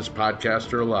fastest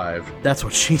podcaster alive. That's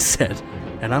what she said.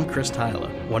 And I'm Chris Tyler,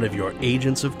 one of your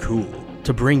agents of cool.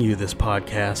 To bring you this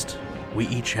podcast, we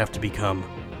each have to become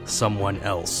someone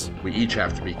else. We each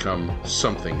have to become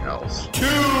something else. Two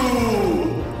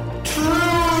True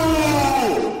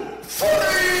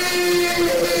Freaks!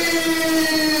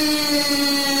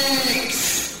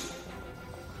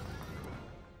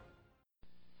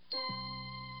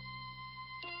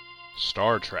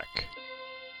 Star Trek,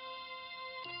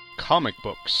 comic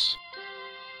books,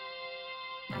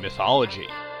 mythology,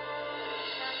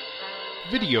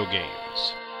 video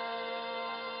games,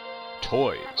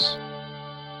 toys,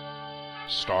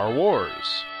 Star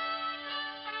Wars.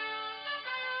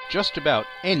 Just about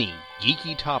any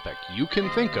geeky topic you can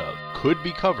think of could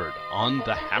be covered on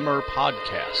the Hammer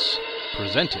Podcasts,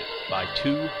 presented by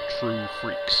Two True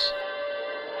Freaks.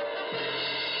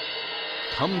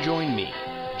 Come join me,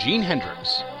 Gene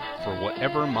Hendricks, for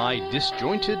whatever my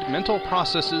disjointed mental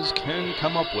processes can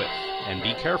come up with, and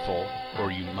be careful,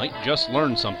 or you might just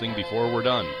learn something before we're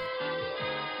done.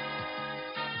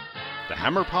 The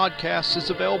Hammer Podcast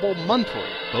is available monthly,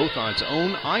 both on its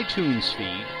own iTunes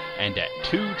feed and at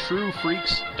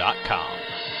twotruefreaks.com.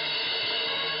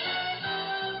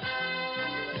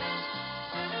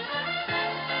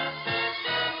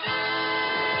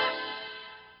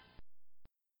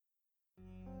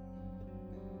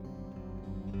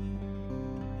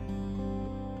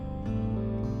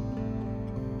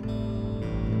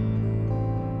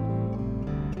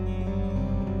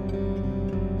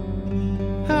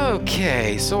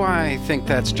 Okay, so I think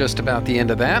that's just about the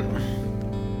end of that.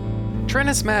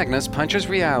 Trentus Magnus Punches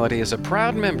Reality is a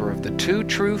proud member of the Two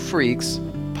True Freaks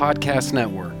podcast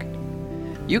network.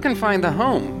 You can find the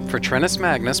home for Trentus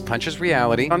Magnus Punches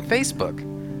Reality on Facebook,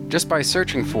 just by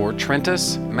searching for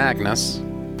Trentus Magnus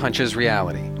Punches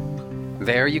Reality.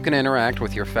 There you can interact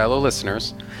with your fellow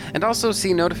listeners and also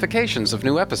see notifications of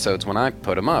new episodes when I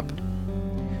put them up.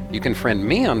 You can friend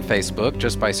me on Facebook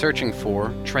just by searching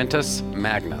for Trentus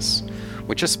Magnus,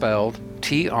 which is spelled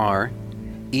TrentusMagnus.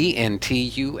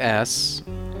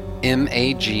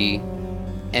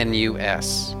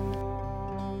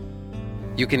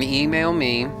 You can email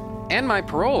me and my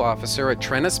parole officer at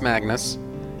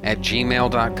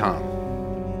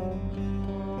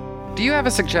trentusmagnus@gmail.com. Do you have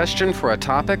a suggestion for a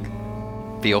topic?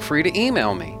 Feel free to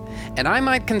email me, and I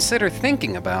might consider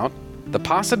thinking about the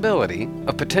possibility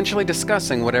of potentially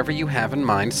discussing whatever you have in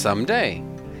mind someday.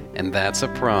 And that's a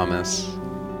promise.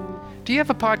 Do you have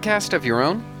a podcast of your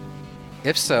own?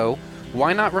 If so,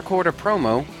 why not record a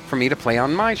promo for me to play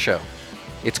on my show?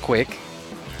 It's quick,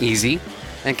 easy,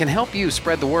 and can help you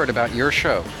spread the word about your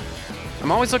show.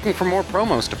 I'm always looking for more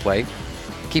promos to play.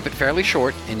 Keep it fairly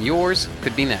short, and yours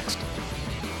could be next.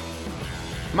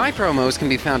 My promos can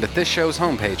be found at this show's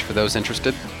homepage for those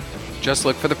interested. Just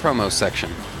look for the promos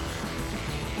section.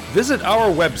 Visit our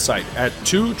website at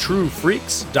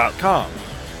twotruefreaks.com.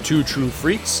 Two True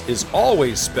Freaks is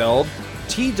always spelled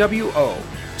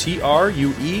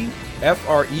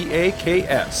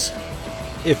TWOTRUEFREAKS.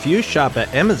 If you shop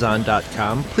at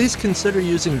Amazon.com, please consider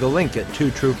using the link at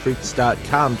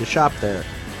twotruefreaks.com to shop there.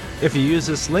 If you use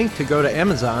this link to go to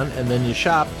Amazon and then you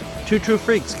shop, Two True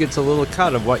Freaks gets a little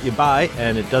cut of what you buy,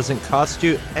 and it doesn't cost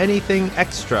you anything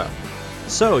extra.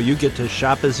 So you get to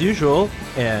shop as usual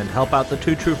and help out the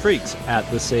Two True Freaks at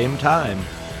the same time.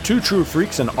 Two True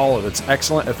Freaks and all of its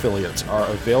excellent affiliates are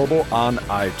available on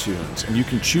iTunes, and you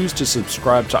can choose to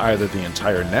subscribe to either the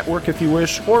entire network if you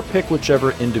wish, or pick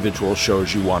whichever individual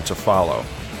shows you want to follow.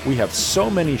 We have so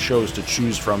many shows to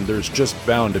choose from, there's just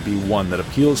bound to be one that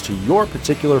appeals to your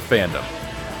particular fandom.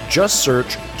 Just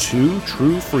search Two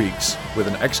True Freaks with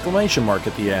an exclamation mark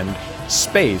at the end,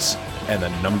 space, and the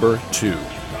number 2.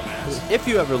 If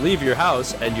you ever leave your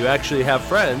house and you actually have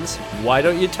friends, why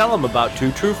don't you tell them about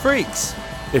Two True Freaks?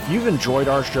 If you've enjoyed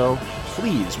our show,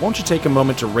 please won't you take a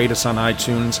moment to rate us on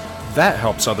iTunes? That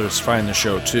helps others find the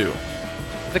show too.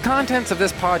 The contents of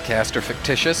this podcast are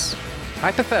fictitious,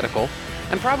 hypothetical,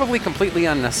 and probably completely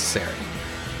unnecessary.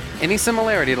 Any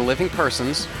similarity to living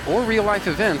persons or real-life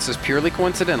events is purely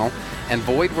coincidental and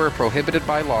void where prohibited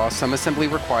by law, some assembly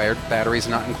required, batteries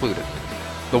not included.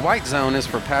 The white zone is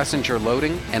for passenger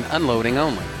loading and unloading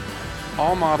only.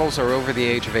 All models are over the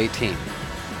age of 18.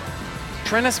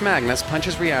 Trennis Magnus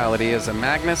Punches Reality is a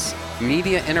Magnus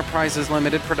Media Enterprises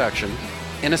Limited production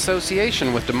in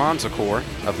association with DiManzo Corps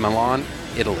of Milan,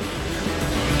 Italy.